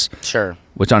Anonymous. Sure.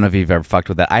 Which I don't know if you've ever fucked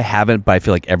with that. I haven't, but I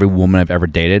feel like every woman I've ever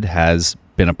dated has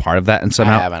been a part of that, and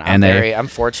somehow I haven't. I'm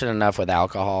fortunate enough with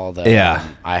alcohol that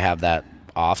I have that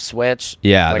off switch.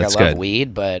 Yeah, like that's I love good.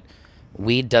 weed, but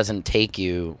weed doesn't take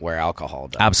you where alcohol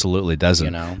does. Absolutely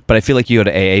doesn't. But I feel like you go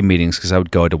to AA meetings, because I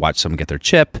would go to watch someone get their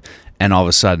chip, and all of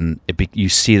a sudden you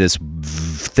see this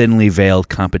thinly veiled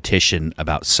competition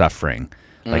about suffering.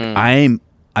 Like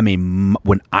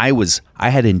when I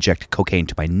had to inject cocaine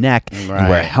to my neck and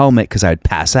wear a helmet because I would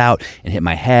pass out and hit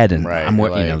my head, and I'm whoa.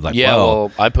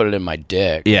 Well, I put it in my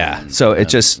dick. Yeah. So it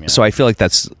just so I feel like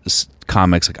that's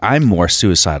comics, like I'm more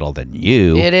suicidal than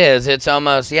you. It is. It's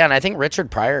almost and I think Richard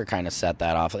Pryor kind of set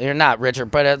that off. You're not Richard,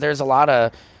 but there's a lot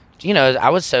of I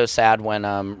was so sad when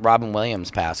Robin Williams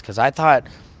passed, because I thought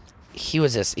he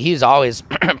was always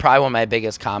probably one of my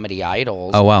biggest comedy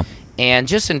idols. Oh, wow. And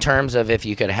just in terms of if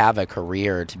you could have a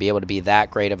career to be able to be that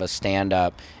great of a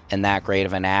stand-up and that great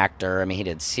of an actor. I mean, he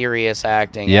did serious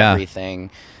acting,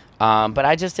 everything. But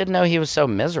I just didn't know he was so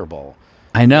miserable.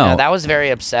 I know. You know, that was very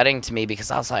upsetting to me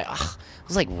because I was like, ugh. I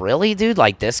was like, really, dude?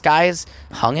 Like, this guy's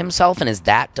hung himself and is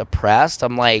that depressed?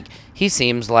 I'm like, he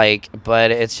seems like,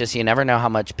 but it's just you never know how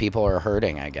much people are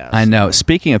hurting, I guess. I know.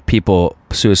 Speaking of people,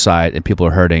 suicide and people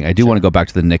are hurting, I do want to go back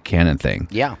to the Nick Cannon thing.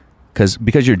 Yeah.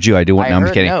 Because you're Jew, I do want. No, I'm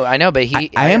kidding. No, I know, but I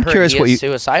am curious what you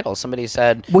suicidal. Somebody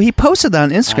said. Well, he posted that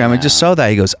on Instagram. I just saw that.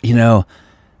 He goes,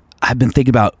 I've been thinking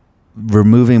about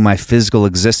removing my physical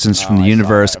existence from the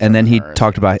universe, and then he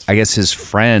talked about, I guess his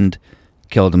friend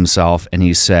killed himself, and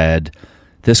he said,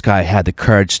 this guy had the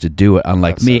courage to do it,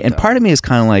 unlike me. And part of me is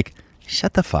kind of like,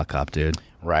 shut the fuck up, dude.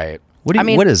 Right.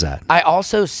 What is that? I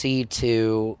also see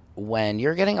too, when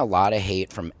you're getting a lot of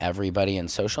hate from everybody, and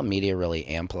social media really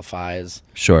amplifies,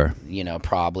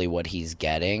 probably what he's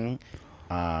getting.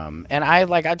 And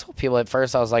I told people at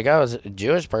first, I was like, oh, as a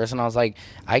Jewish person, I was like,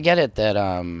 I get it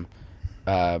that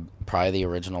probably the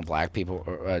original black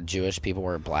people, Jewish people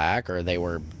were black, or they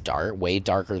were way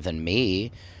darker than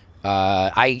me.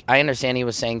 I understand he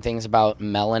was saying things about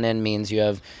melanin means you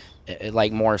have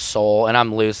like more soul, and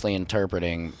I'm loosely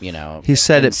interpreting, he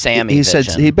said it. Sammy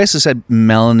he basically said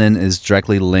melanin is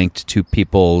directly linked to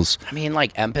people's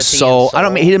like empathy soul. and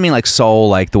soul. He didn't mean like soul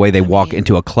like the way they walk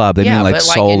into a club. They mean like but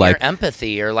soul, like your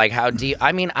empathy, or like how deep. I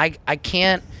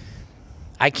can't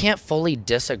fully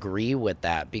disagree with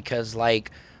that, because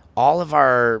like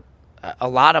a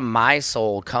lot of my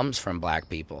soul comes from black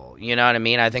people. You know what I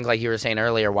mean? I think like you were saying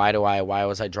earlier, why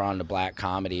was I drawn to black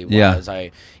comedy?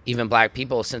 Even black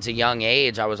people since a young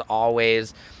age, I was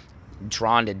always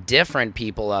drawn to different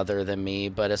people other than me,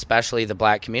 but especially the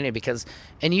black community, because,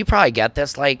 and you probably get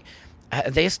this, like, I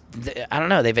don't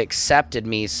know, they've accepted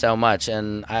me so much,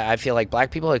 and I feel like black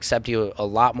people accept you a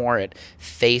lot more at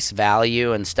face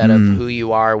value instead of who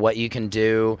you are, what you can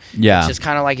do. Yeah. It's just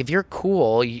kind of like, if you're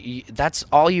cool, that's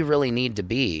all you really need to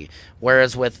be.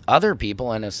 Whereas with other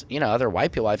people and other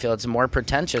white people, I feel it's more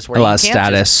pretentious. Where a lot of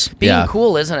status. Being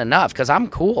cool isn't enough, because I'm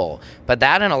cool. But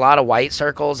that in a lot of white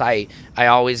circles, I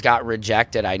always got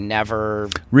rejected. I never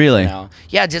really.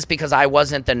 Just because I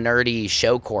wasn't the nerdy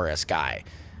show chorus guy.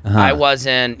 I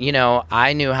wasn't,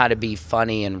 I knew how to be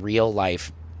funny in real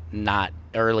life, not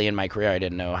early in my career. I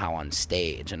didn't know how on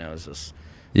stage, and it was just,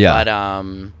 but I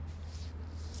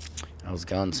was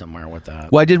going somewhere with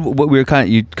that. Well, you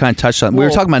kind of touched on, we were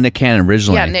talking about Nick Cannon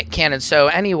originally. Yeah, Nick Cannon. So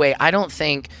anyway, I don't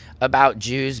think about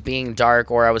Jews being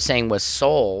dark, or I was saying with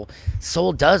soul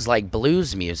does, like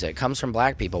blues music comes from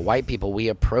black people. White people, we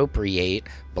appropriate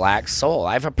black soul.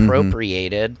 I've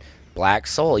appropriated black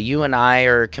soul. You and I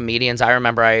are comedians. I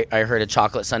remember I heard a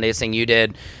Chocolate Sundays thing you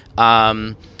did,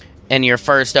 and your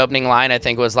first opening line, I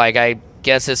think, was like, I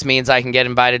guess this means I can get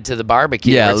invited to the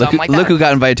barbecue. Yeah, or something like that. Look who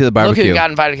got invited to the barbecue. Look who got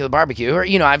invited to the barbecue. Or,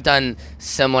 I've done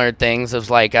similar things of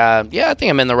like, I think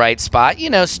I'm in the right spot.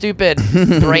 Stupid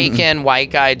break-in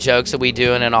white guy jokes that we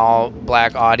do in an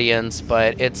all-black audience,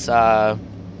 but it's...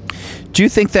 Do you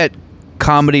think that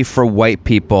comedy for white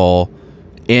people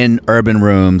in urban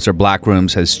rooms or black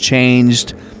rooms has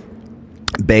changed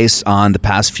based on the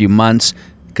past few months?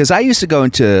 Because I used to go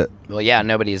into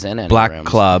nobody's in any black rooms.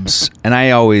 clubs, and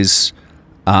I always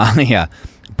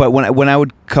but when I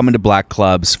would come into black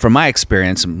clubs, from my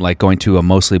experience, like going to a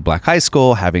mostly black high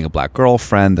school, having a black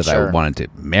girlfriend that I wanted to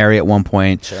marry at one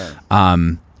point,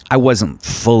 I wasn't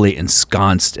fully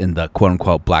ensconced in the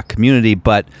quote-unquote black community,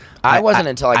 but I wasn't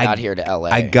until I got here to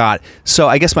LA. So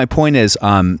I guess my point is,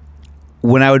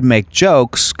 when I would make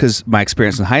jokes, because my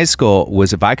experience in high school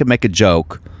was, if I could make a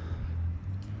joke,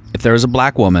 if there was a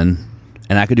black woman,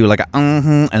 and I could do like a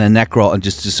and a neck roll and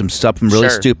just some stuff really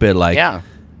stupid, like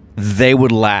they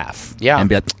would laugh and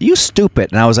be like, you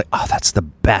stupid. And I was like, oh, that's the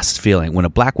best feeling. When a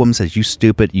black woman says, you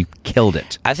stupid, you killed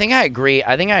it. I think I agree.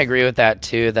 I agree with that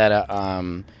too, that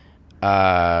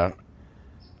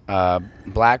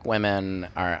black women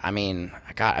are,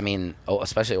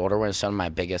 especially older women, some of my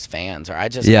biggest fans. Or I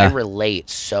relate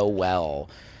so well.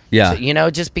 Yeah. So,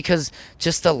 just because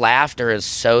the laughter is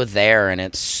so there, and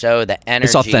it's so, the energy.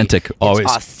 It's authentic, always.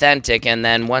 It's authentic, and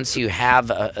then once you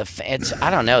have it's,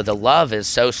 I don't know, the love is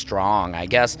so strong, I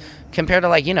guess, compared to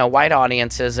like, white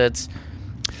audiences, it's,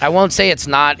 I won't say it's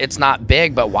not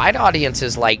big, but white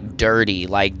audiences like dirty.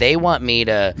 Like, they want me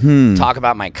to talk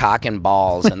about my cock and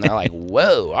balls, and they're like,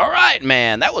 whoa, all right,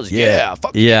 man, that was,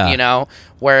 fuck you,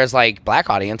 Whereas like black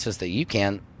audiences, that you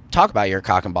can't talk about your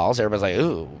cock and balls, everybody's like,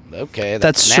 ooh, okay,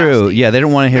 that's true. nasty. Yeah, they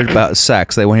don't want to hear about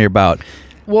sex. They want to hear about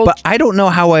Well, but I don't know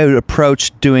how I would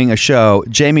approach doing a show.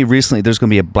 Jamie, recently, there's going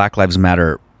to be a Black Lives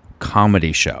Matter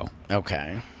comedy show.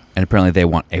 okay. And apparently they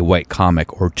want a white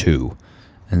comic or two.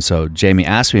 And so Jamie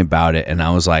asked me about it, and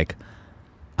I was like,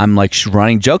 I'm like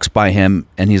running jokes by him,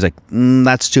 and he's like,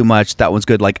 that's too much. That one's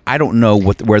good. Like, I don't know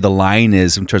where the line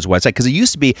is in terms of what it's like. Because it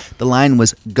used to be the line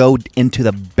was go into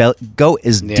the go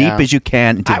as deep as you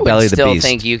can into the belly of the beast. I would still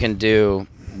think you can do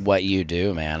what you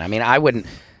do, man. I mean, I wouldn't,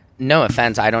 no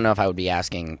offense, I don't know if I would be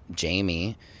asking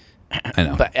Jamie. I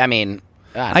know. But, I mean,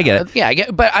 I get it. Yeah, I get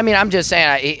it. But, I mean, I'm just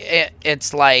saying,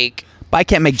 it's like... But I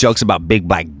can't make jokes about big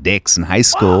black dicks in high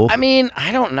school. Well, I mean,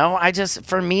 I don't know.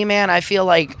 For me, man, I feel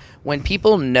like when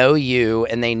people know you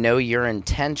and they know your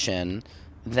intention,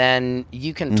 then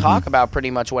you can talk about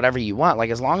pretty much whatever you want. Like,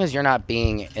 as long as you're not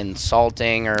being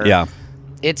insulting or... Yeah.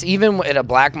 It's even at a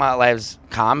Black Lives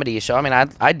comedy show. I mean,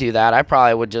 I'd do that. I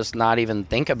probably would just not even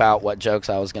think about what jokes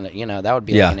I was going to... that would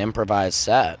be like an improvised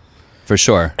set. For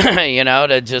sure.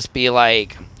 To just be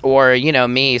like... Or,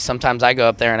 me, sometimes I go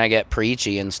up there and I get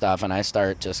preachy and stuff, and I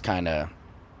start just kind of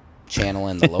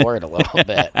channeling the Lord a little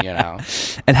bit,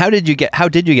 And how did you get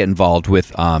involved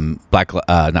with not Black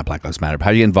Lives Matter, but how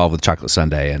did you get involved with Chocolate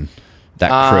Sunday and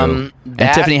that crew? And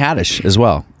Tiffany Haddish as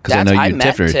well, because I know you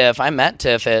met Tiff. I met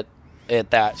Tiff at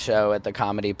that show at the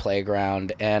Comedy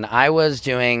Playground, and I was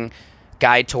doing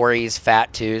Guy Torrey's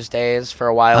Fat Tuesdays for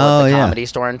a while at the Comedy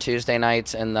Store on Tuesday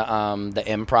nights and the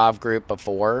improv group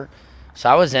before. So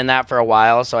I was in that for a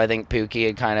while, so I think Pookie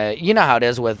had kind of... You know how it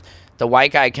is with the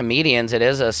white guy comedians. It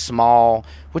is a small...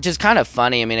 Which is kind of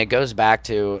funny. I mean, it goes back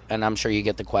to... And I'm sure you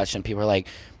get the question. People are like,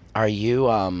 aren't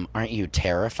you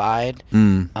terrified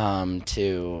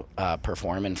to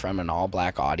perform in front of an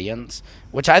all-black audience?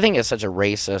 Which I think is such a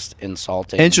racist,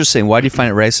 insulting... Interesting. Why do you find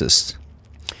it racist?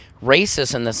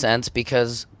 Racist in the sense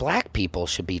because black people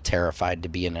should be terrified to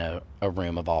be in a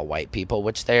room of all white people,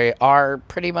 which they are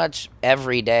pretty much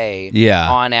every day.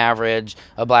 Yeah. On average,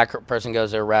 a black person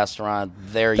goes to a restaurant.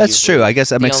 That's true. I guess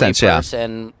that makes sense.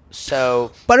 Person. Yeah.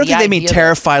 So, but I don't think they mean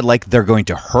terrified like they're going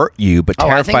to hurt you, but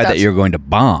terrified that you're going to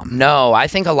bomb. No, I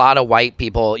think a lot of white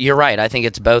people. You're right. I think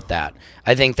it's both that.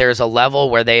 I think there's a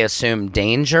level where they assume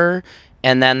danger.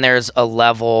 And then there's a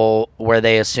level where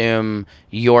they assume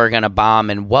you're going to bomb.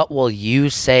 And what will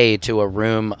you say to a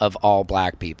room of all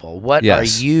black people? What are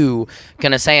you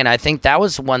going to say? And I think that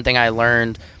was one thing I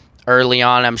learned early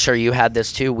on. I'm sure you had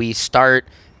this too. We start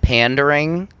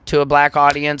pandering to a black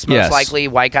audience, most likely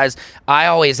white guys.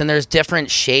 And there's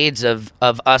different shades of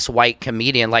us white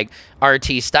comedian, like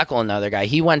R.T. Stuckel, another guy.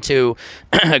 He went to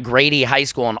Grady High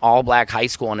School, an all-black high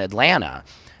school in Atlanta.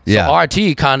 So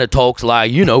RT kind of talks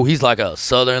like, he's like a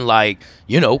southern, kind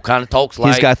of talks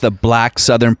like... He's got the black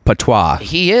southern patois.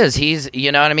 He is. He's,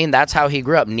 you know what I mean? That's how he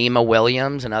grew up. Nima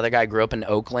Williams, another guy, grew up in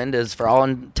Oakland, is, for all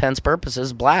intents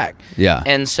purposes, black. Yeah.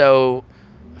 And so,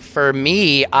 for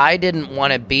me, I didn't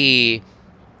want to be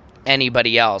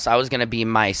anybody else. I was going to be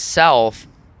myself,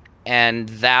 and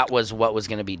that was what was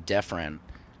going to be different.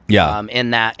 Yeah.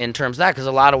 In terms of that, because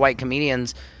a lot of white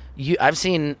comedians... we've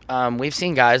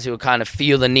seen guys who kind of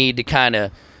feel the need to kind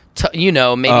of,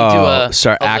 maybe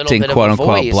start acting quote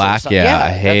unquote black. Yeah,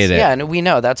 I hate it. Yeah, and we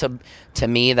know to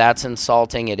me that's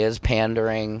insulting. It is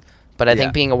pandering. But I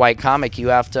think being a white comic, you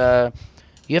have to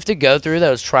go through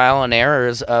those trial and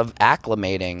errors of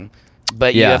acclimating.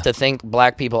 But you have to think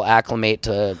black people acclimate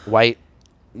to white,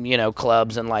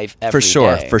 clubs in life every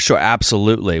day. For sure,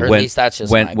 absolutely. Or at least that's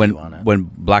just my view on it. When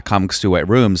black comics do white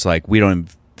rooms, like we don't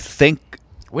think.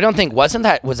 We don't think, was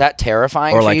that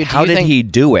terrifying or for like, you? How did he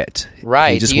do it?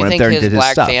 Right. He just do you went think up there his and did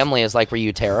black stuff. family is like, were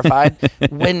you terrified?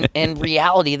 When in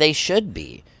reality, they should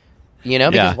be.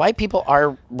 Because white people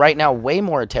are right now way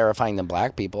more terrifying than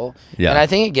black people. Yeah. And I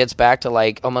think it gets back to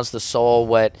like almost the soul,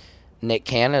 what Nick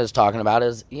Cannon is talking about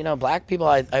is, black people,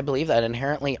 I believe that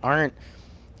inherently aren't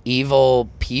evil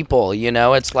people.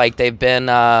 It's like they've been...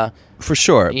 for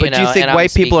sure. But do you think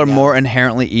white people are more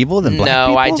inherently evil than black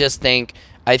people? No,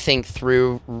 I think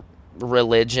through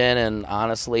religion and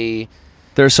honestly...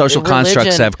 There are social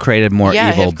constructs that have created more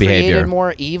evil behavior. Created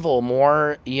more evil,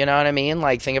 more, you know what I mean?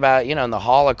 Like, think about, in the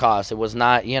Holocaust, it was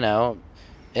not,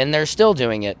 and they're still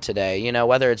doing it today,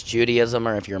 whether it's Judaism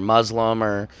or if you're Muslim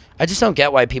or... I just don't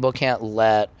get why people can't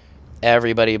let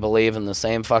everybody believe in the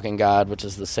same fucking God, which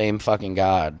is the same fucking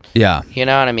God. Yeah. You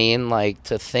know what I mean? Like,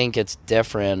 to think it's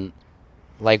different,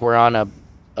 like we're on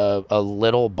a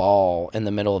little ball in the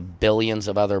middle of billions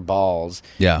of other balls.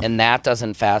 Yeah. And that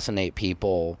doesn't fascinate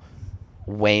people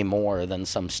way more than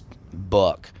some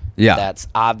book that's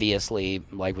obviously,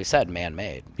 like we said,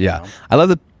 man-made. Yeah. I love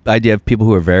the idea of people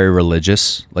who are very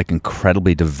religious, like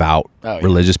incredibly devout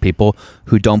religious people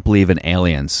who don't believe in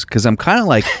aliens. Because I'm kind of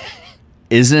like,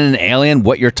 isn't an alien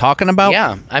what you're talking about?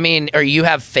 Yeah. I mean, or you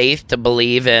have faith to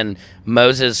believe in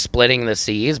Moses splitting the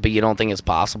seas, but you don't think it's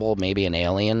possible maybe an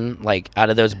alien, like out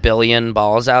of those billion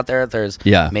balls out there, there's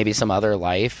maybe some other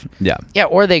life. Yeah. Yeah,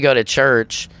 or they go to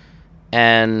church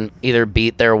and either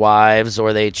beat their wives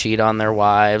or they cheat on their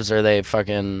wives or they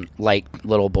fucking like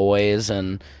little boys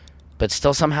but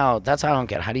still somehow that's how I don't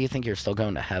get. How do you think you're still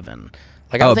going to heaven?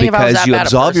 Like I don't think if I was that because you bad a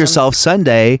absolve person- yourself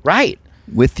Sunday, right?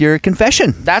 with your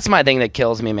confession. That's my thing that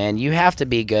kills me, man. You have to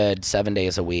be good 7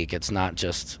 days a week. It's not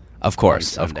just Of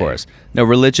course. No,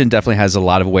 religion definitely has a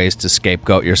lot of ways to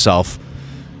scapegoat yourself,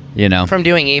 you know. from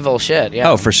doing evil shit. Yeah.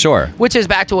 Oh, for sure. Which is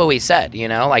back to what we said, you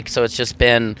know, like, so it's just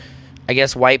been, I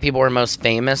guess white people are most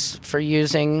famous for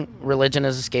using religion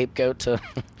as a scapegoat to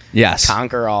Yes.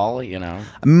 conquer all, you know.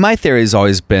 My theory has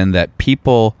always been that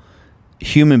people,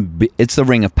 it's the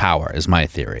ring of power is my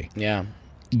theory. Yeah.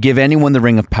 Give anyone the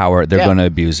ring of power, they're going to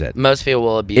abuse it. Most people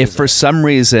will abuse If for some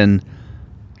reason,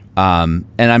 and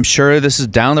I'm sure this is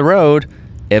down the road,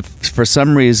 if for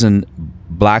some reason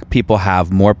black people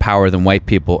have more power than white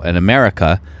people in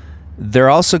America, they're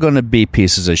also going to be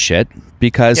pieces of shit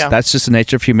because that's just the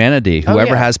nature of humanity.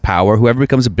 Whoever has power, whoever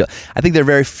becomes I think there are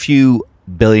very few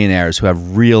billionaires who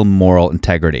have real moral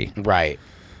integrity. Right.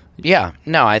 Yeah.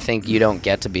 No, I think you don't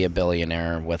get to be a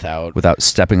billionaire without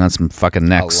stepping on some fucking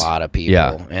necks. a lot of people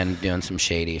Yeah. and doing some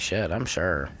shady shit, I'm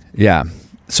sure. Yeah.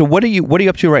 So what are you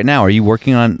up to right now? Are you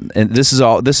working on? And this is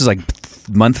like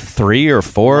month 3 or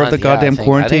 4 of the goddamn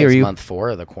quarantine. I think are it's you month 4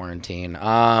 of the quarantine?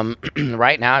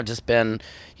 Right now, I've just been,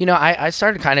 you know, I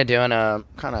started kind of doing I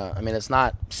mean, it's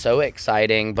not so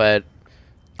exciting, but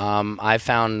I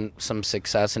found some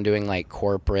success in doing like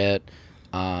corporate.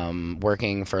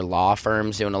 Working for law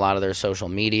firms, doing a lot of their social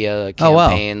media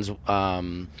campaigns. Oh, wow.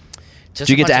 Just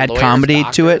Do you get to add comedy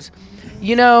to it?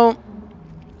 You know,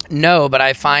 no, but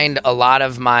I find a lot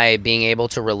of my being able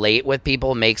to relate with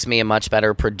people makes me a much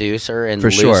better producer and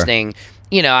For sure. loosening.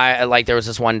 You know, I like there was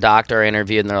this one doctor I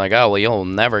interviewed, and they're like, "Oh, well, you'll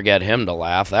never get him to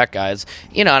laugh. That guy's,"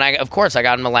 you know. And of course, I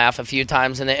got him to laugh a few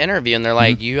times in the interview, and they're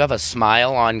like, "You have a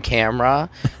smile on camera,"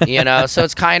 you know. So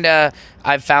it's kind of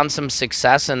I've found some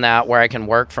success in that where I can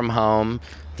work from home.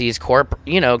 These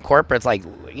corporates like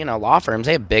law firms,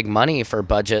 they have big money for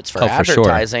budgets for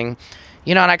advertising,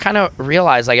 you know. And I kind of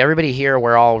realized like everybody here,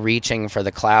 we're all reaching for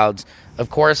the clouds. Of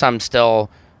course, I'm still.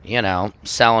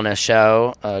 Selling a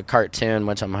show, a cartoon,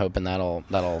 which I'm hoping that'll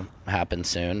happen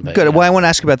soon. But, Good. Well, I want to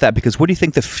ask you about that because what do you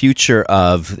think the future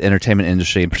of the entertainment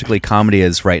industry, and particularly comedy,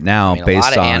 is right now? A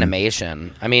lot of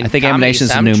animation. I think animation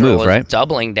is a new move, right?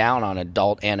 Doubling down on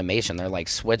adult animation. They're like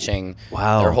switching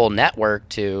their whole network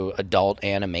to adult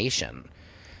animation.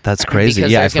 That's crazy.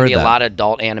 Because there's going to be a lot of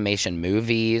adult animation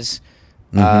movies.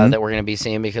 That we're going to be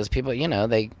seeing because people,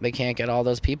 they can't get all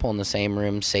those people in the same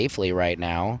room safely right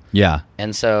now. Yeah.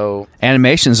 And so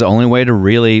animation is the only way to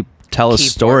really tell a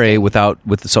story with the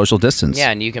social distance.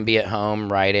 Yeah, and you can be at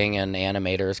home writing and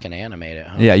animators can animate at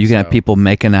home. Yeah, you can have people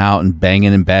making out and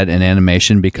banging in bed in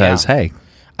animation because, hey.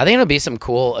 I think it'll be some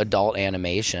cool adult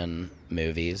animation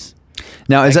movies.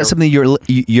 Now, is that something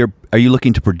are you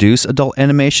looking to produce adult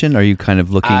animation? Or are you kind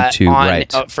of looking to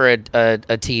write for a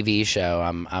TV show?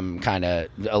 I'm kind of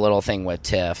a little thing with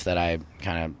TIFF that I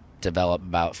kind of developed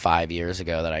about 5 years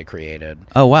ago that I created.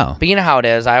 Oh wow! But you know how it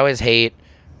is. I always hate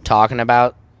talking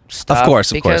about stuff. Of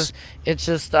course, because it's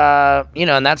just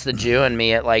and that's the Jew in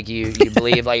me. It like you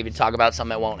believe like if you talk about something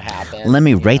that won't happen. Let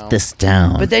me write this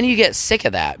down. But then you get sick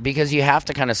of that because you have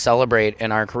to kind of celebrate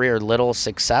in our career little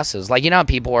successes. Like how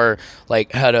people are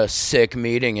like had a sick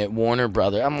meeting at Warner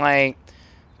Brothers. I'm like,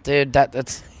 dude,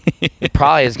 that's it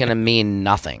probably is gonna mean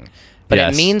nothing. But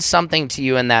it means something to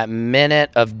you in that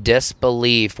minute of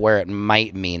disbelief where it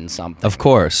might mean something. Of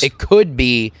course. It could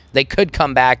be, they could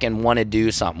come back and want to do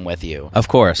something with you. Of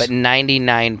course. But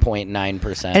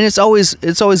 99.9%. And it's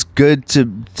always good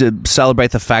to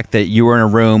celebrate the fact that you were in a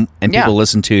room and people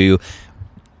listen to you,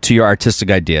 to your artistic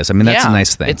ideas. I mean, that's a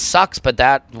nice thing. It sucks, but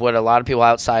what a lot of people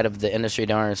outside of the industry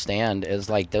don't understand is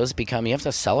like you have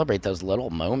to celebrate those little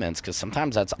moments because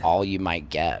sometimes that's all you might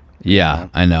get. Yeah,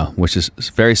 I know, which is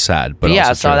very sad. But yeah,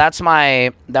 also so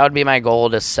true. that would be my goal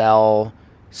to sell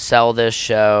this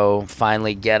show,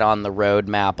 finally get on the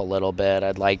roadmap a little bit.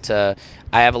 I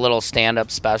have a little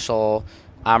stand-up special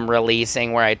I'm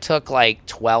releasing where I took like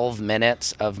 12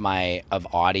 minutes of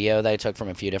audio that I took from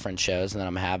a few different shows, and then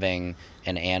I'm having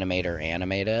an animator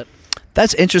animate it.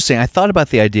 That's interesting. I thought about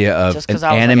the idea of an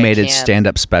animated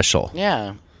stand-up special.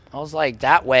 Yeah. I was like,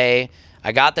 that way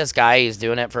I got this guy. He's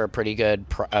doing it for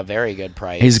a very good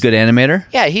price. He's a good animator?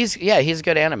 Yeah, he's a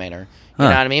good animator. You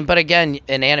know what I mean? But again,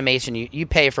 in animation, you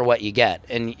pay for what you get.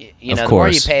 And, the more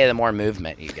you pay, the more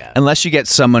movement you get. Unless you get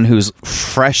someone who's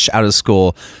fresh out of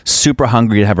school, super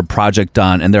hungry to have a project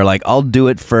done, and they're like, I'll do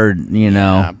it for,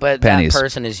 but pennies. That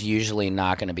person is usually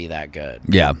not going to be that good.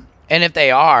 Yeah. And if they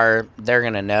are, they're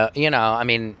going to know,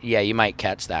 you might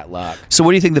catch that luck. So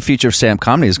what do you think the future of stand-up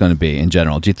comedy is going to be in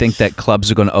general? Do you think that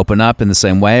clubs are going to open up in the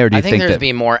same way? Or do you think there's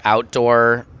be more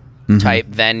outdoor type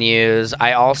venues?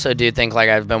 I also do think, like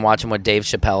I've been watching what Dave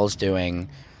Chappelle's doing.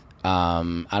 I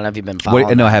don't know if you've been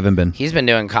following. No, I haven't been. He's been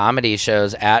doing comedy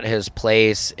shows at his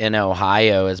place in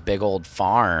Ohio, his big old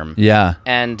farm. Yeah.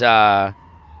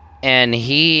 And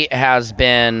he has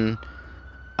been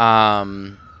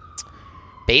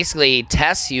basically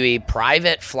tests you. He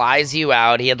private flies you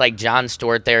out. He had like Jon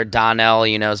Stewart there. Donnell,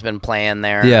 has been playing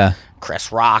there. Yeah.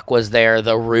 Chris Rock was there.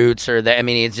 The Roots are there. I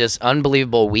mean, it's just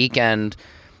unbelievable weekend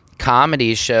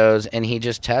comedy shows, and he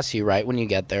just tests you right when you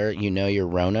get there. You're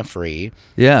Rona free.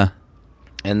 Yeah.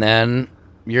 And then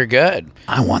you're good.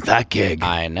 I want that gig.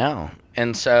 I know.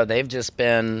 And so it's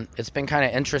been kind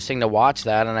of interesting to watch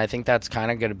that, and I think that's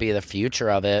kind of going to be the future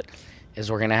of it,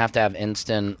 is we're going to have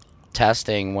instant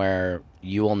testing where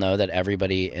you will know that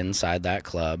everybody inside that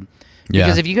club.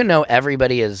 Because if you can know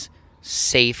everybody is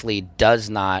safely does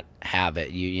not have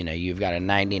it, you've got a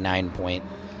 99 point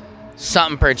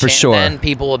something per chance, sure. Then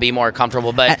people will be more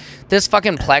comfortable. But this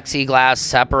fucking plexiglass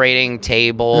separating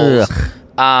tables,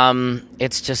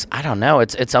 it's just, I don't know.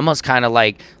 It's almost kind of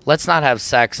like, let's not have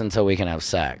sex until we can have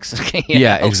sex.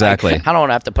 Exactly. Like, I don't want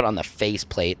to have to put on the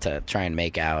faceplate to try and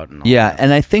make out. And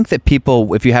and I think that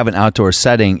people, if you have an outdoor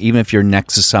setting, even if you're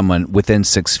next to someone within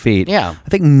 6 feet, I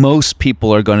think most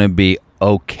people are going to be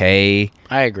okay.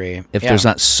 I agree. If there's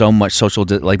not so much social,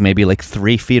 maybe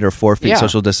 3 feet or 4 feet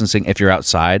social distancing if you're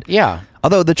outside. Yeah.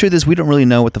 Although the truth is, we don't really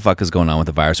know what the fuck is going on with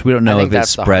the virus. We don't know if it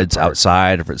spreads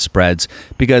outside or if it spreads.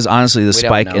 Because honestly, the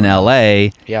spike in LA,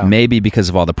 maybe because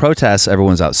of all the protests,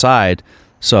 everyone's outside.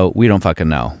 So we don't fucking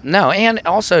know. No. And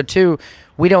also, too,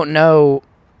 we don't know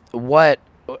what,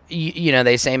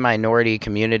 they say minority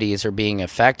communities are being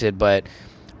affected, but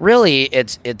really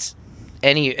it's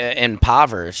any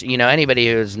impoverished,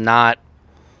 anybody who's not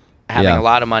having a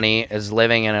lot of money is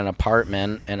living in an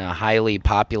apartment in a highly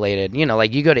populated,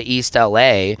 like you go to East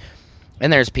LA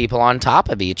and there's people on top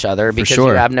of each other because you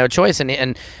have no choice.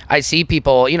 And I see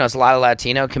people, it's a lot of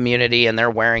Latino community and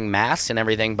they're wearing masks and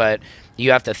everything, but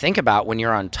you have to think about when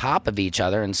you're on top of each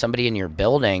other and somebody in your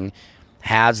building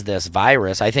has this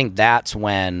virus. I think that's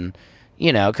when,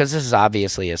 because this is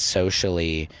obviously a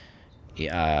socially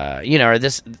or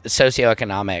this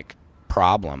socioeconomic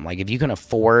problem. Like if you can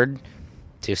afford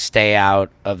to stay out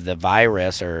of the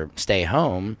virus or stay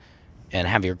home and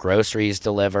have your groceries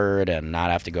delivered and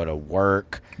not have to go to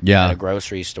work at a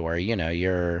grocery store, in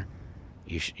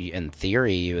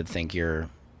theory, you would think you're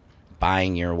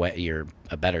buying you're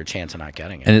a better chance of not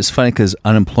getting it. And it's funny because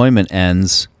unemployment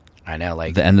ends. I know,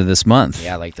 like the end of this month.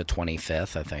 Yeah, like the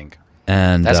 25th, I think.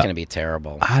 And that's going to be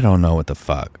terrible. I don't know what the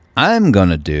fuck I'm going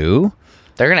to do.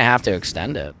 They're going to have to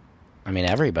extend it. I mean,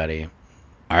 everybody.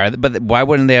 All right, but why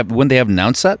wouldn't they have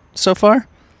announced that so far?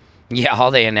 Yeah,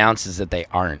 all they announced is that they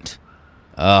aren't.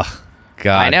 Ugh,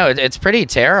 God. I know, it's pretty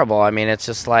terrible. I mean, it's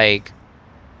just like,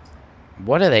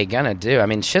 what are they going to do? I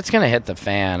mean, shit's going to hit the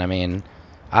fan. I mean,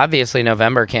 obviously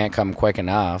November can't come quick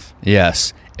enough.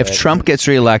 Yes. If Trump gets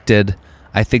reelected,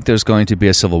 I think there's going to be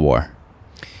a civil war.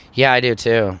 Yeah, I do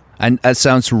too. And that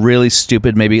sounds really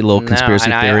stupid, maybe a little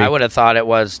conspiracy theory. I would have thought it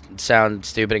was sound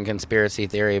stupid and conspiracy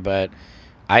theory, but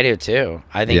I do too.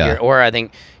 I think I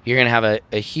think you're going to have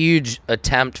a huge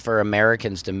attempt for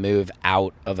Americans to move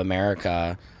out of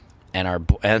America,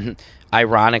 and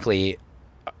ironically,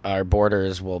 our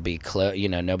borders will be closed.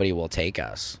 Nobody will take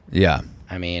us. Yeah.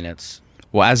 I mean, it's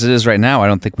as it is right now. I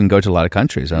don't think we can go to a lot of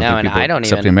countries. I don't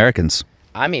except the Americans.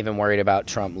 I'm even worried about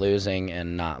Trump losing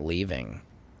and not leaving.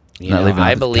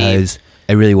 I believe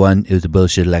I really won. It was a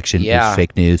bullshit election. Yeah, it was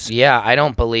fake news. Yeah, I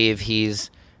don't believe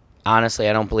he's going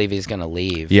to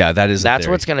leave. Yeah, that's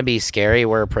what's going to be scary.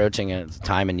 We're approaching a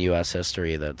time in U.S.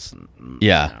 history that's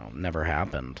never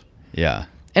happened. Yeah,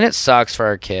 and it sucks for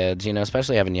our kids.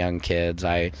 Especially having young kids.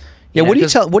 What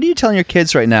are you telling your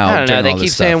kids right now? I don't know. They keep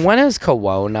saying, "When is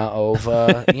Corona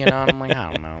over?" And I'm like,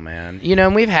 I don't know, man.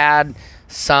 And we've had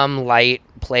some light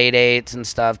play dates and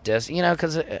stuff. Just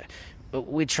because.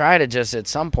 we try to just at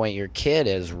some point your kid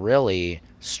is really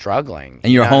struggling.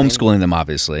 And you're know what I mean? homeschooling them,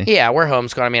 obviously. Yeah, we're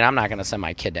homeschooling. I mean, I'm not going to send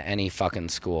my kid to any fucking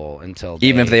school until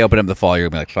Even if they open up the fall, you're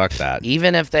going to be like, fuck that.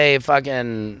 Even if they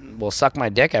fucking will suck my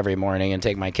dick every morning and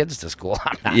take my kids to school,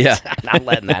 I'm not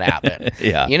letting that happen.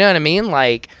 Yeah. You know what I mean?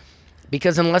 Like,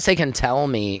 because unless they can tell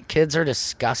me, kids are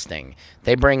disgusting.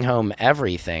 They bring home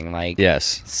everything. Like,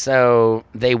 yes. So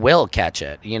they will catch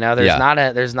it. You know, there's not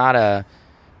a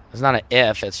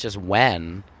if, it's just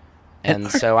when.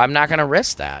 And so I'm not going to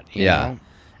risk that. You know?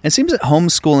 It seems that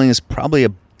homeschooling is probably a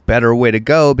better way to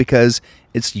go because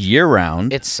it's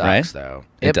year-round. It sucks, right? though.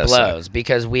 It It does blows suck.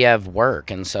 because we have work.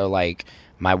 And so, like,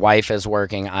 my wife is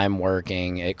working, I'm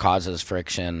working. It causes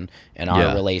friction in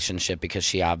our relationship because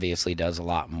she obviously does a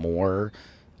lot more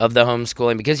of the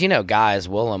homeschooling. Because, you know, guys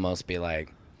will almost be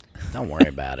like, don't worry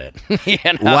about it. You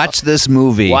know? Watch this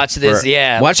movie. Watch this,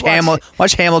 Watch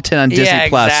Hamilton on Disney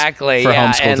Plus exactly. for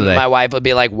homeschool and today. my wife would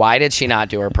be like, why did she not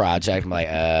do her project? I'm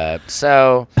like,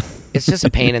 so it's just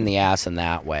a pain in the ass in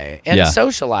that way. And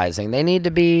socializing. They need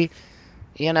to be,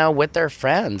 you know, with their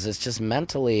friends. It's just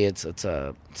mentally, it's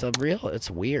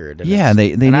weird. And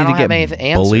they need to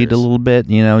get bullied a little bit,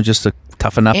 you know, just to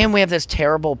toughen up. And we have this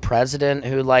terrible president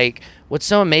who, like, what's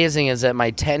so amazing is that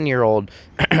my 10-year-old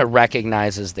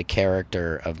recognizes the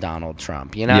character of Donald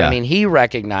Trump. You know what I mean? He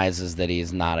recognizes that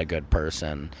he's not a good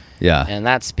person. Yeah. And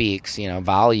that speaks, you know,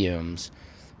 volumes.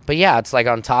 But yeah, it's like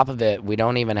on top of it, we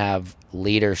don't even have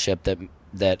leadership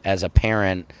that as a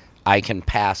parent I can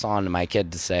pass on to my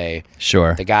kid to say,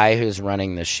 sure, the guy who's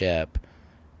running the ship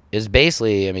is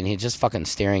basically, I mean, he's just fucking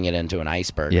steering it into an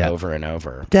iceberg over and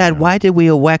over. Dad, why did we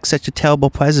elect such a terrible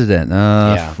president?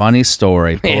 Funny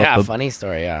story. Funny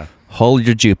story, Hold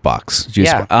your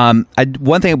jukebox.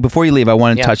 One thing, before you leave, I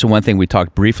want to touch on one thing we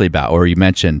talked briefly about, or you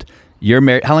mentioned. You're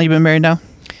married. How long have you been married now?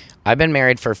 I've been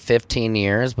married for 15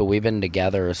 years, but we've been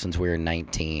together since we were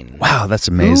 19. Wow, that's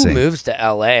amazing. Who moves to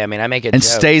L.A.? I mean, I make it and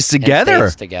stays together.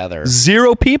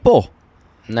 Zero people.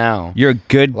 No. You're a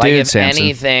good like dude, if Samson.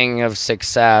 Anything of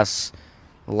success,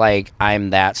 like, I'm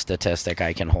that statistic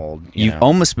I can hold. You've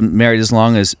almost been married as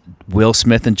long as Will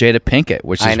Smith and Jada Pinkett,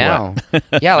 which is I know.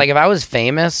 Yeah, like if I was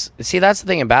famous, see, that's the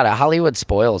thing about it. Hollywood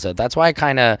spoils it. That's why I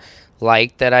kind of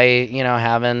like that I, you know,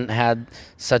 haven't had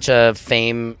such a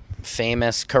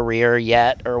famous career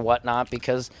yet or whatnot,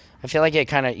 because I feel like it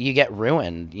kind of, you get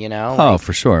ruined, you know? Oh, like,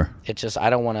 for sure. It just,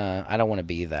 I don't want to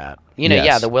be that. You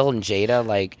know, the Will and Jada,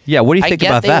 like. Yeah, what do you think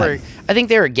about that? I think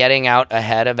they were getting out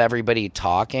ahead of everybody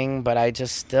talking, but I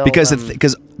just still. Because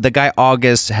the guy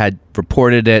August had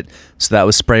reported it, so that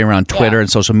was spraying around Twitter and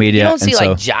social media. You don't see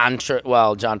like John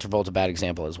Travolta, bad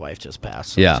example, his wife just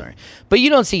passed. So yeah. I'm sorry. But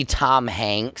you don't see Tom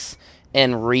Hanks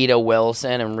and Rita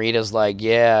Wilson, and Rita's like,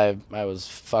 I was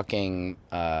fucking,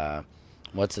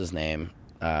 what's his name?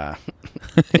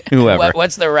 Whoever.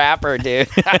 What's the rapper, dude?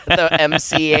 The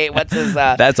MC8. What's his?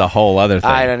 That's a whole other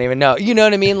thing. I don't even know. You know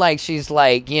what I mean? Like, she's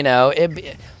like, you know,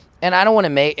 and I don't want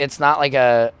to make. It's not like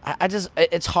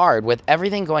it's hard with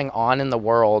everything going on in the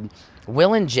world.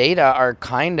 Will and Jada are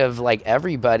kind of like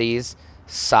everybody's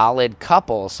solid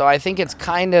couple. So I think it's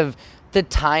kind of the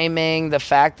timing, the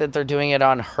fact that they're doing it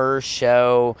on her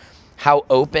show, how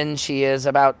open she is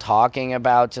about talking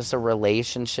about just a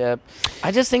relationship.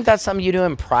 I just think that's something you do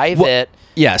in private.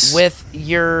 Yes. With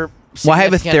your significant I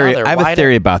have a theory. other. I have a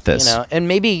theory about this. You know, and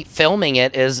maybe filming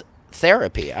it is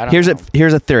therapy. I don't know.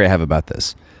 Here's a theory I have about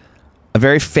this. A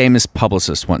very famous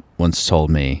publicist once told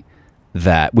me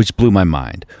that, which blew my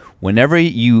mind. Whenever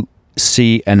you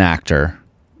see an actor,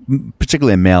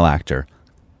 particularly a male actor,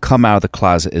 come out of the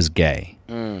closet as gay,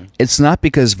 it's not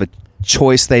because of a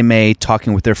choice they made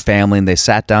talking with their family and they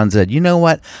sat down and said, you know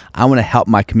what, I want to help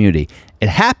my community. It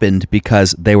happened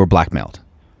because they were blackmailed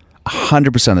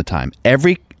 100% of the time.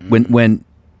 When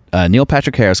Neil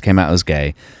Patrick Harris came out as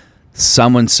gay,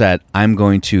 someone said, I'm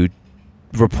going to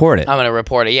report it. I'm going to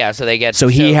report it. Yeah. So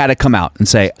he had to come out and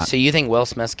say, so you think Will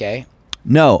Smith's gay?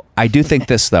 No, I do think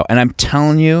this though. And I'm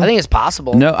telling you, I think it's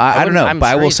possible. No, I don't know, I'm but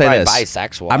sure I will he's say probably this.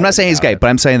 Bisexual. I'm not saying he's gay, but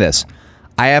I'm saying this.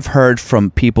 I have heard from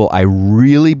people I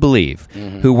really believe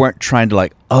who weren't trying to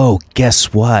like, oh,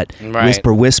 guess what? Right.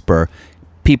 Whisper.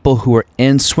 People who are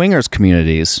in swingers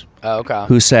communities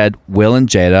who said Will and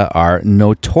Jada are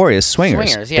notorious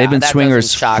swingers. Yeah, they've been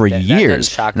swingers for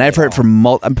years. And I've heard from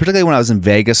particularly when I was in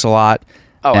Vegas a lot,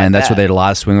 and that's where a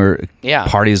lot of swinger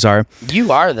parties are.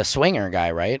 You are the swinger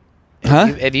guy, right?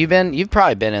 Huh? Have you been? You've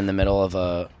probably been in the middle of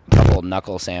a couple of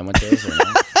knuckle sandwiches. Or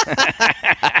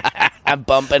I'm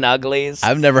bumping uglies.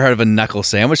 I've never heard of a knuckle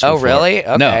sandwich before. Oh, really?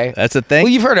 Okay. No, that's a thing?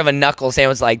 Well, you've heard of a knuckle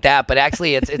sandwich like that, but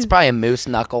actually it's probably a moose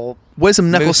knuckle. What does a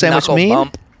knuckle sandwich mean?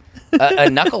 Bump. A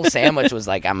knuckle sandwich was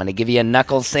like, I'm going to give you a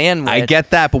knuckle sandwich. I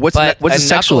get that, but what's a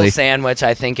sexually? knuckle sandwich,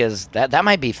 I think is that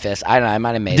might be fist. I don't know. I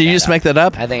might have made. Did you just make that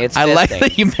up? I think it's. I fisting. like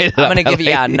that you made it up. I'm going to give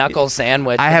you a knuckle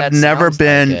sandwich. I have never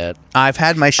been. I've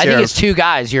had my share. I think it's two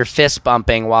guys. You're fist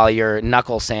bumping while you're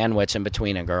knuckle sandwich in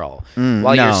between a girl.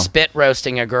 While you're spit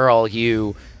roasting a girl,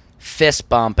 you fist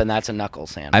bump, and that's a knuckle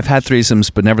sandwich. I've had threesomes,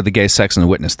 but never the gay sex and the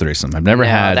witness threesome. I've never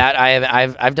had that.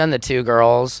 I've done the two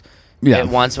girls. Yeah.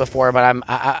 Once before, but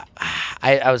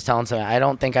I was telling someone I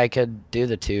don't think I could do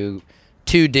the two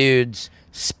dudes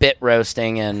spit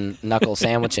roasting and knuckle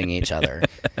sandwiching each other.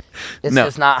 It's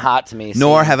just not hot to me.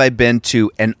 Nor have I been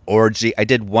to an orgy. I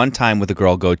did one time with a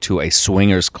girl go to a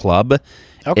swingers club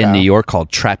in New York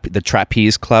called the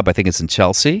Trapeze Club. I think it's in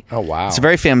Chelsea. Oh, wow. It's a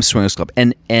very famous swingers club.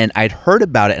 And I'd heard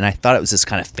about it, and I thought it was this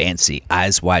kind of fancy,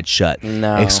 eyes wide shut,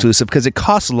 exclusive, because it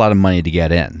costs a lot of money to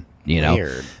get in, you know?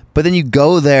 Weird. But then you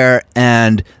go there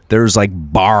and there's like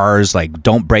bars, like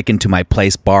don't break into my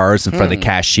place bars in front of the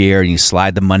cashier, and you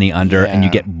slide the money under and you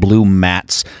get blue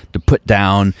mats to put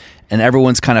down, and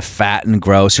everyone's kind of fat and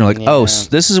gross. You're like, oh, so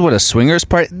this is what a swingers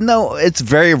party? No, it's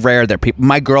very rare that people.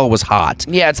 My girl was hot.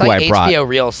 Yeah, it's like HBO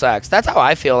Real Sex. That's how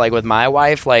I feel like with my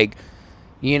wife. Like,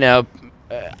 you know,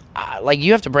 like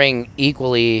you have to bring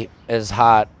equally as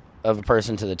hot of a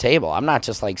person to the table. I'm not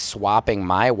just like swapping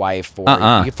my wife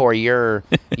for your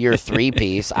three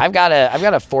piece. I've got a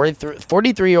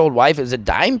 43-year-old wife who's a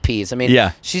dime piece. I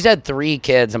mean, she's had 3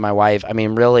 kids, and my wife, I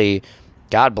mean, really,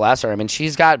 God bless her. I mean,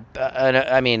 she's got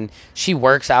she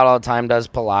works out all the time, does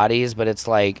Pilates, but it's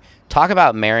like, talk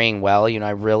about marrying well. You know,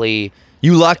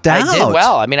 you lucked out. I did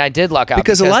well. I mean, I did luck out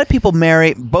because a lot of people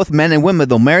marry, both men and women,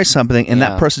 they'll marry something, and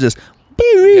that person just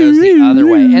goes the other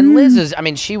way. And Liz is, I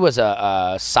mean, she was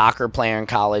a soccer player in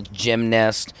college,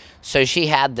 gymnast, so she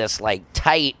had this like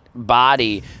tight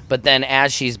body, but then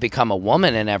as she's become a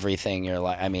woman and everything, you're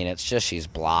like, I mean, it's just she's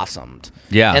blossomed.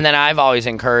 Yeah. And then I've always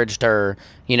encouraged her,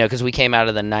 you know, because we came out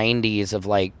of the 90s of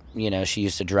like, you know, she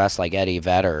used to dress like Eddie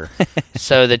Vedder.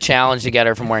 So the challenge to get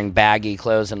her from wearing baggy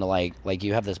clothes into like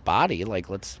you have this body, like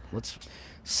let's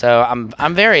so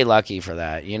I'm very lucky for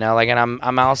that, you know, like, and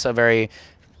I'm also very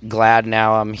glad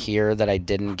now I'm here that I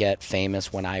didn't get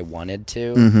famous when I wanted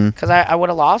to, because I would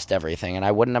have lost everything, and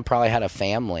I wouldn't have probably had a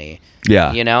family.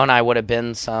 Yeah, you know, and I would have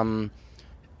been some.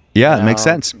 Yeah, it makes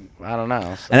sense. I don't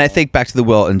know. So. And I think back to the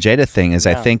Will and Jada thing is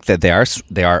I think that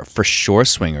they are for sure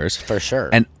swingers. For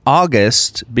sure. And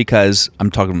August, because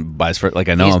I'm talking by like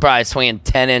I know he's probably swinging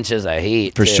 10 inches of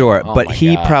heat for sure. Oh, but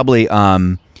he probably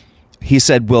he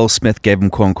said Will Smith gave him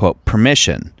quote unquote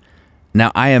permission. Now,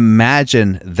 I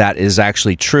imagine that is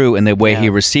actually true, and the way he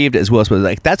received it as Will Smith was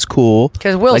like, that's cool.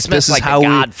 Because Will Smith's like the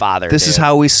Godfather. This is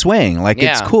how we swing. Like,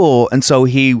 it's cool. And so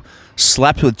he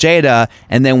slept with Jada,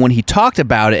 and then when he talked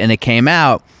about it and it came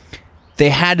out, they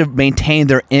had to maintain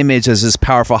their image as this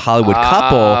powerful Hollywood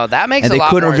couple. That makes and a lot they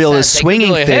couldn't more reveal sense. this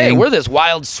swinging thing. Hey, we're this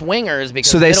wild swingers.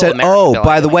 Because so they said,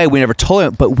 by the way, we never told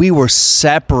him, but we were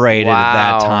separated at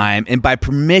that time. And by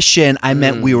permission, I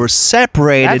meant we were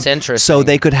separated. That's interesting. So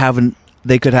they could have...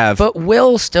 But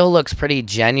Will still looks pretty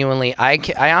genuinely.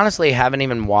 I honestly haven't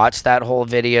even watched that whole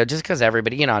video just because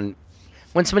everybody, you know,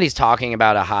 when somebody's talking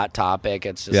about a hot topic,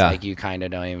 it's just like you kind of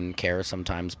don't even care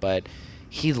sometimes. But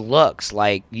he looks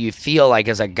like, you feel like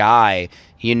as a guy,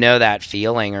 you know that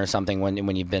feeling or something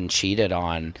when you've been cheated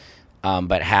on,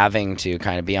 but having to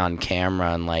kind of be on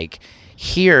camera and like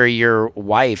hear your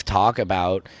wife talk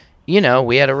about, you know,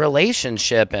 we had a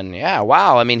relationship and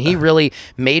wow. I mean, he really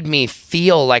made me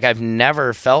feel like I've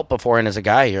never felt before. And as a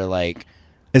guy, you're like,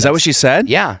 is that what she said?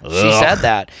 Yeah, she said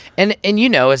that. And you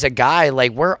know, as a guy,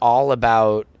 like we're all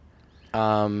about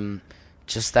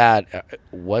just that.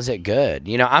 Was it good?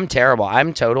 You know, I'm terrible.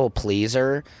 I'm total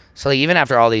pleaser. So like, even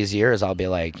after all these years, I'll be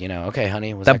like, you know, okay,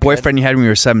 honey, was that boyfriend good? you had when you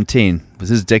were 17, was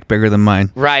his dick bigger than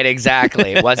mine? Right,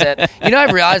 exactly. Was it? You know,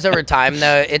 I've realized over time,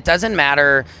 though, it doesn't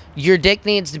matter. Your dick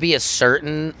needs to be a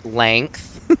certain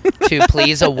length to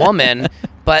please a woman,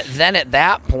 but then at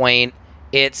that point,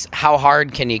 it's how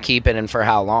hard can you keep it and for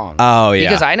how long? Oh, yeah.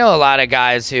 Because I know a lot of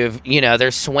guys who've, you know,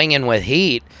 they're swinging with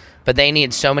heat, but they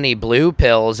need so many blue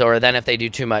pills, or then if they do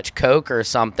too much coke or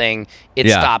something, it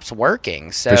stops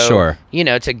working. So, for sure. You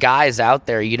know, to guys out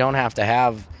there, you don't have to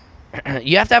have,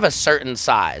 you have to have a certain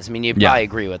size. I mean, you probably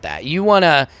agree with that. You want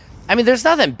to, I mean, there's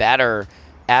nothing better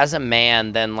as a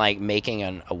man than like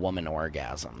making a woman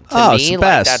orgasm. To me, it's the like,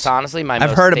 best. that's honestly my most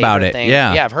I've heard about favorite it. thing.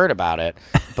 Yeah, I've heard about it,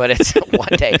 but it's one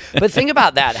day. But think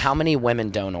about that. How many women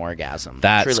don't orgasm?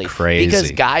 That's truly? crazy.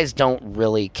 Because guys don't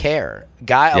really care.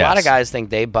 A lot of guys think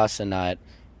they bust a nut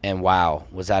and wow,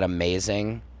 was that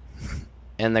amazing?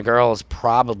 and the girl is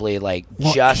probably like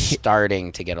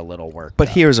starting to get a little work. But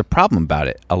here's a problem about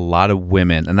it. A lot of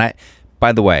women, and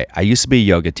by the way, I used to be a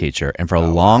yoga teacher, and for a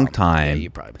long time,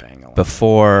 you probably bang a lot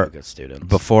before of yoga students.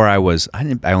 Before I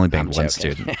only banged one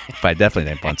student, but I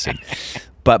definitely banged one student.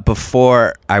 But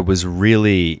before I was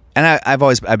really, and I've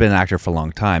been an actor for a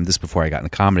long time. This before I got into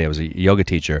comedy, I was a yoga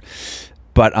teacher,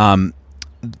 but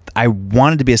I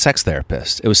wanted to be a sex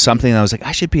therapist. It was something that I was like,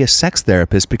 I should be a sex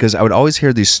therapist, because I would always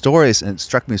hear these stories, and it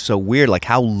struck me so weird, like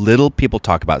how little people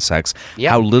talk about sex,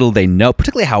 how little they know,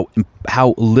 particularly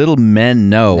how little men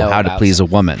know how to please a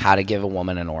woman, how to give a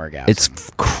woman an orgasm. It's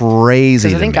crazy.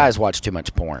 Because I think guys watch too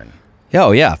much porn.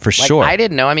 Oh yeah, for sure. I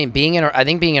didn't know. I mean, I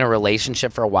think being in a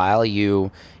relationship for a while, you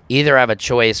either have a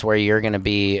choice where you're going to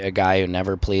be a guy who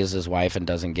never pleases his wife and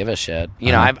doesn't give a shit.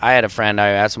 You know, I had a friend, I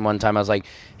asked him one time, I was like,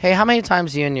 hey, how many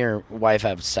times do you and your wife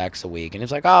have sex a week? And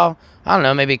he's like, oh, I don't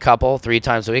know, maybe a couple, 3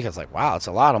 times a week. I was like, wow, it's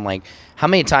a lot. I'm like, how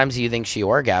many times do you think she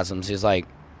orgasms? He's like,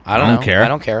 I don't know. Care. I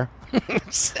don't care.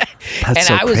 That's and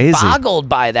so I was crazy. boggled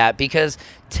by that, because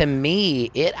to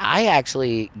me, I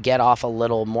actually get off a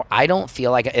little more. I don't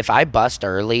feel like if I bust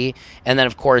early, and then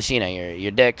of course, you know,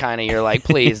 your dick kind of, you're like,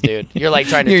 please, dude, you're like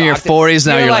trying to. You're in your 40s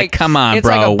now. You're like, come on, it's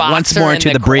bro. Like a boxer once more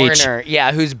into the breach. Corner,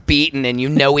 yeah, who's beaten, and you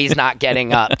know he's not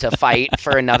getting up to fight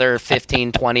for another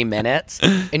 15, 20 minutes,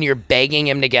 and you're begging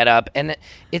him to get up, and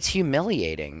it's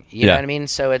humiliating. You know what I mean?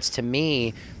 So it's, to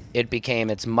me,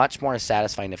 it's much more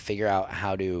satisfying to figure out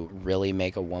how to really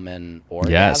make a woman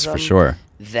orgasm. Yes, for sure.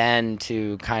 Than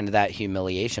to kind of that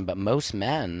humiliation. But most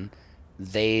men,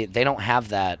 they don't have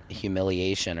that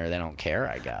humiliation, or they don't care,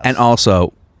 I guess. And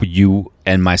also, you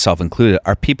and myself included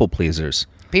are people pleasers.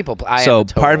 So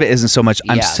part of it isn't so much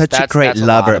I'm such a great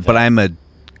lover, but I'm a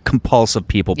compulsive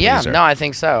people pleaser. Yeah, no, I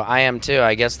think so. I am too.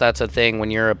 I guess that's a thing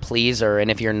when you're a pleaser,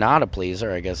 and if you're not a pleaser,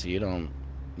 I guess you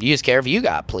just care if you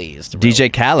got pleased. Really.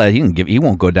 DJ Khaled, he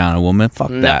won't go down on a woman. Fuck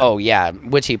that. Oh yeah,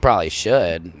 which he probably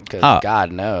should, because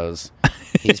God knows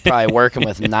he's probably working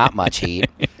with not much heat.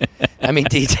 I mean,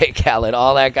 DJ Khaled,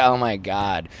 all that guy. Oh my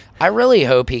God, I really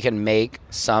hope he can make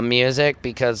some music,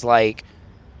 because like,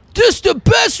 this the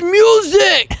best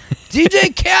music,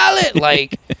 DJ Khaled.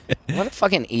 Like, what a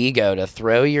fucking ego to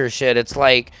throw your shit. It's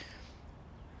like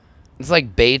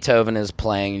Beethoven is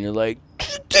playing, and you're like,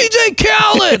 DJ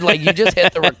Khaled! Like, you just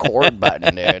hit the record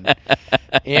button, dude.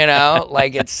 You know?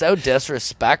 Like, it's so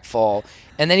disrespectful.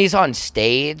 And then he's on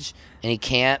stage, and he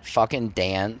can't fucking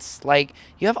dance. Like,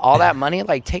 you have all that money,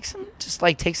 like, take some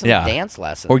dance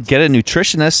lessons. Or get a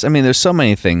nutritionist. I mean, there's so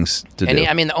many things to do.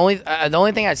 I mean, the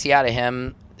only thing I see out of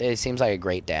him, it seems like a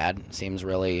great dad. Seems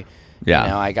really, you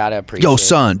know, I gotta appreciate. Yo,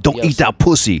 son, don't eat that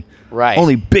pussy. Right.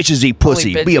 Only bitches eat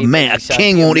pussy. Be a man. A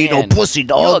king won't eat no pussy,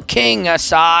 dog. You're a king,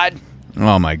 Assad.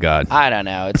 Oh my God. I don't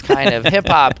know. It's kind of hip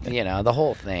hop. You know, the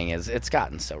whole thing it's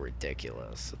gotten so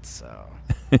ridiculous.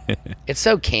 It's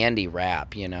so candy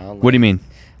rap. You know. Like, what do you mean?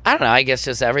 I don't know. I guess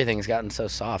just everything's gotten so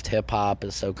soft. Hip hop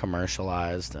is so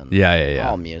commercialized, and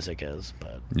all music is.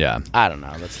 But I don't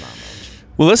know. That's not much.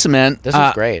 Well, listen, man. This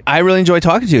was great. I really enjoyed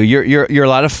talking to you. You're a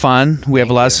lot of fun. We have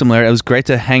a lot of similarity. It was great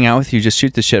to hang out with you. Just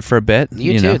shoot the shit for a bit.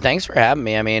 You too. Know. Thanks for having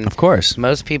me. I mean, of course.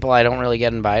 Most people I don't really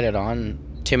get invited on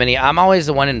too many. I'm always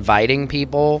the one inviting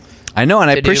people. I know,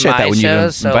 and I appreciate that when you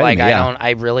invite so like me,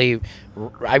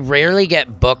 I rarely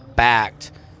get book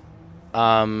backed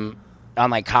on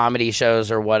like comedy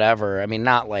shows or whatever. I mean,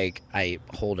 not like I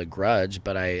hold a grudge,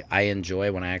 but I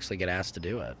enjoy when I actually get asked to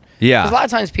do it. Yeah. 'Cause a lot of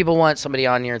times people want somebody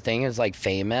on your thing who's like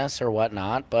famous or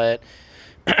whatnot, but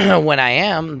when I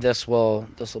am, this will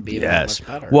be much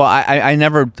better. Well, I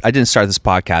didn't start this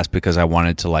podcast because I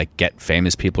wanted to like get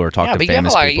famous people or talk to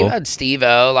famous people. You had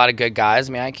Steve-O, a lot of good guys.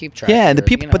 I mean, I keep track. Yeah, and the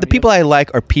people I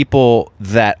like are people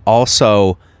that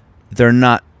also, they're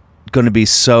not going to be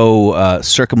so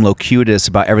circumlocutus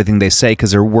about everything they say,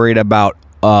 because they're worried about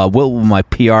what will my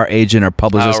PR agent or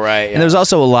publicist. Oh, right, yeah. And there's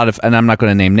also a lot of, and I'm not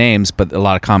going to name names, but a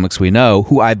lot of comics we know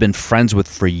who I've been friends with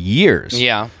for years.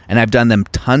 Yeah. And I've done them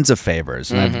tons of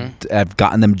favors, and I've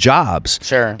gotten them jobs.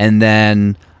 Sure. And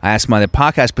then I asked them on their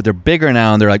podcast, but they're bigger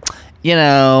now, and they're like, you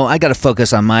know, I got to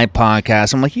focus on my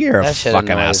podcast. I'm like, you're a fucking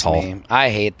asshole. Me.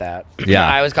 I hate that. Yeah.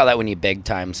 I always call that when you big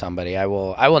time somebody. I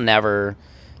will never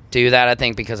do that, I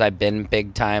think, because I've been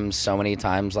big time so many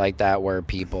times like that, where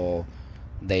people,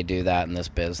 they do that in this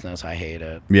business. I hate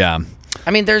it. Yeah.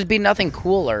 I mean, there'd be nothing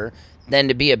cooler than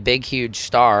to be a big, huge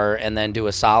star and then do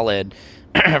a solid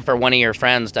for one of your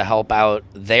friends to help out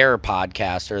their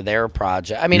podcast or their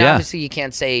project. I mean, obviously you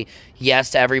can't say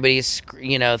yes to everybody's,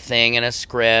 thing in a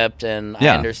script, and I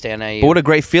understand how you... But what a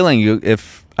great feeling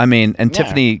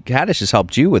Tiffany Haddish has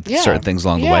helped you with certain things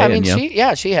along the way. I mean,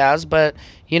 she has, but,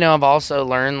 I've also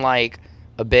learned, like,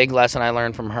 a big lesson I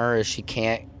learned from her is she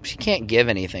can't give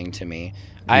anything to me.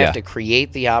 I have to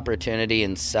create the opportunity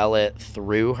and sell it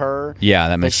through her. Yeah,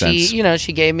 that makes sense. You know,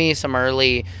 she gave me some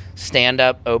early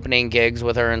stand-up opening gigs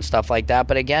with her and stuff like that.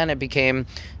 But again, it became,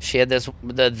 she had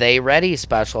the They Ready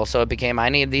special. So it became, I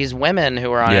need these women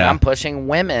who are on it. I'm pushing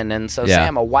women. And so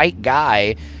Sam, a white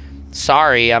guy,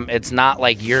 sorry, it's not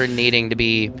like you're needing to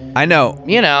be. I know.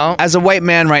 You know. As a white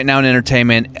man right now in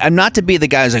entertainment, I'm not to be the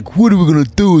guy who's like, what are we going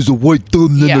to do as a white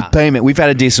dude in entertainment? We've had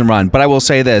a decent run. But I will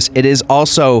say this. It is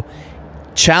also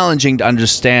challenging to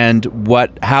understand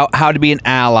how to be an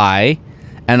ally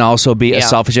and also be a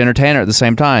selfish entertainer at the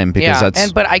same time,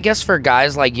 because but I guess for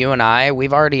guys like you and I,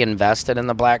 we've already invested in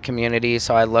the black community,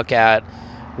 so I look at,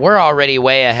 we're already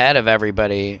way ahead of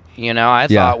everybody. You know, I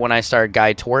thought when I started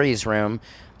Guy Tori's room,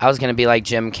 I was going to be like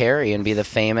Jim Carrey and be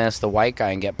the white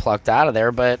guy and get plucked out of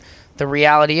there, but the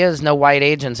reality is no white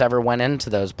agents ever went into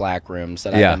those black rooms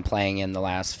that I've been playing in the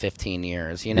last 15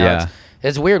 years. You know,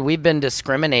 it's weird. We've been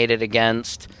discriminated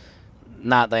against,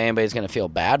 not that anybody's going to feel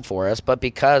bad for us, but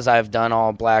because I've done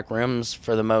all black rooms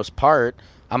for the most part,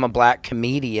 I'm a black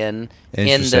comedian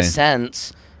in the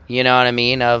sense, you know what I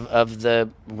mean, of the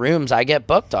rooms I get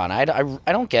booked on. I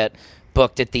don't get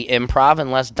booked at the Improv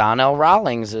unless Donnell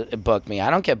Rawlings booked me.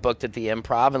 I don't get booked at the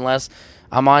Improv unless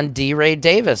I'm on D. Ray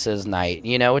Davis's night,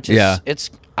 you know, which is,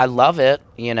 I love it,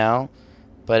 you know,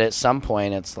 but at some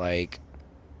point it's like,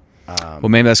 well,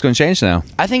 maybe that's going to change now.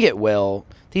 I think it will.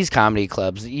 These comedy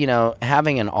clubs, you know,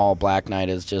 having an all-black night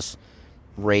is just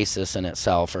racist in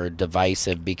itself or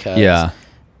divisive, because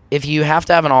if you have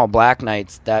to have an all-black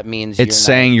night, that means it's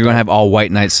saying you're going to have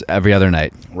all-white nights every other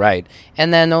night. Right.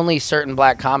 And then only certain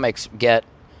black comics get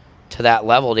to that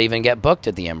level to even get booked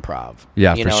at the Improv.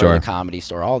 Yeah, you for know, sure. Or the Comedy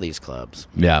Store, all these clubs.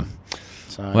 Yeah.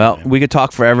 So, well, we could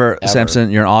talk forever,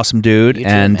 Samson. You're an awesome dude, You too,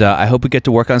 and I hope we get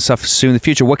to work on stuff soon in the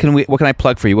future. What can I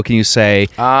plug for you? What can you say?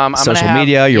 Social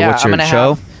media. What's your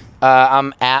show?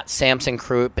 I'm at Samson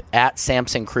Crouppen,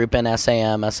 SamsonCrouppen,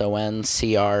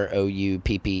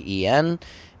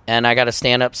 and I got a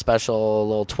stand-up special, a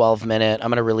little 12-minute.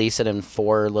 I'm gonna release it in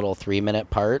 4 little 3-minute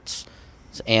parts.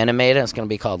 It's animated. It's gonna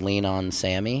be called Lean On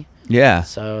Sammy. Yeah.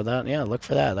 So look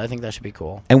for that. I think that should be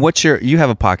cool. And you have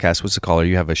a podcast? What's it called? Or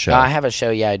you have a show? I have a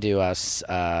show. Yeah, I do.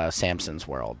 Samson's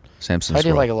World. Samson's I do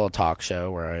World. like a little talk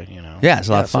show where I, you know. Yeah, it's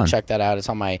a lot of fun. So check that out. It's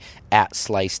on my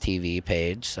 @Slice TV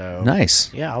page. So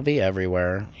nice. Yeah, I'll be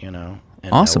everywhere. You know.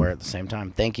 And awesome. Nowhere at the same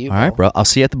time. Thank you. All right, bro. I'll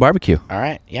see you at the barbecue. All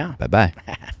right. Yeah. Bye bye.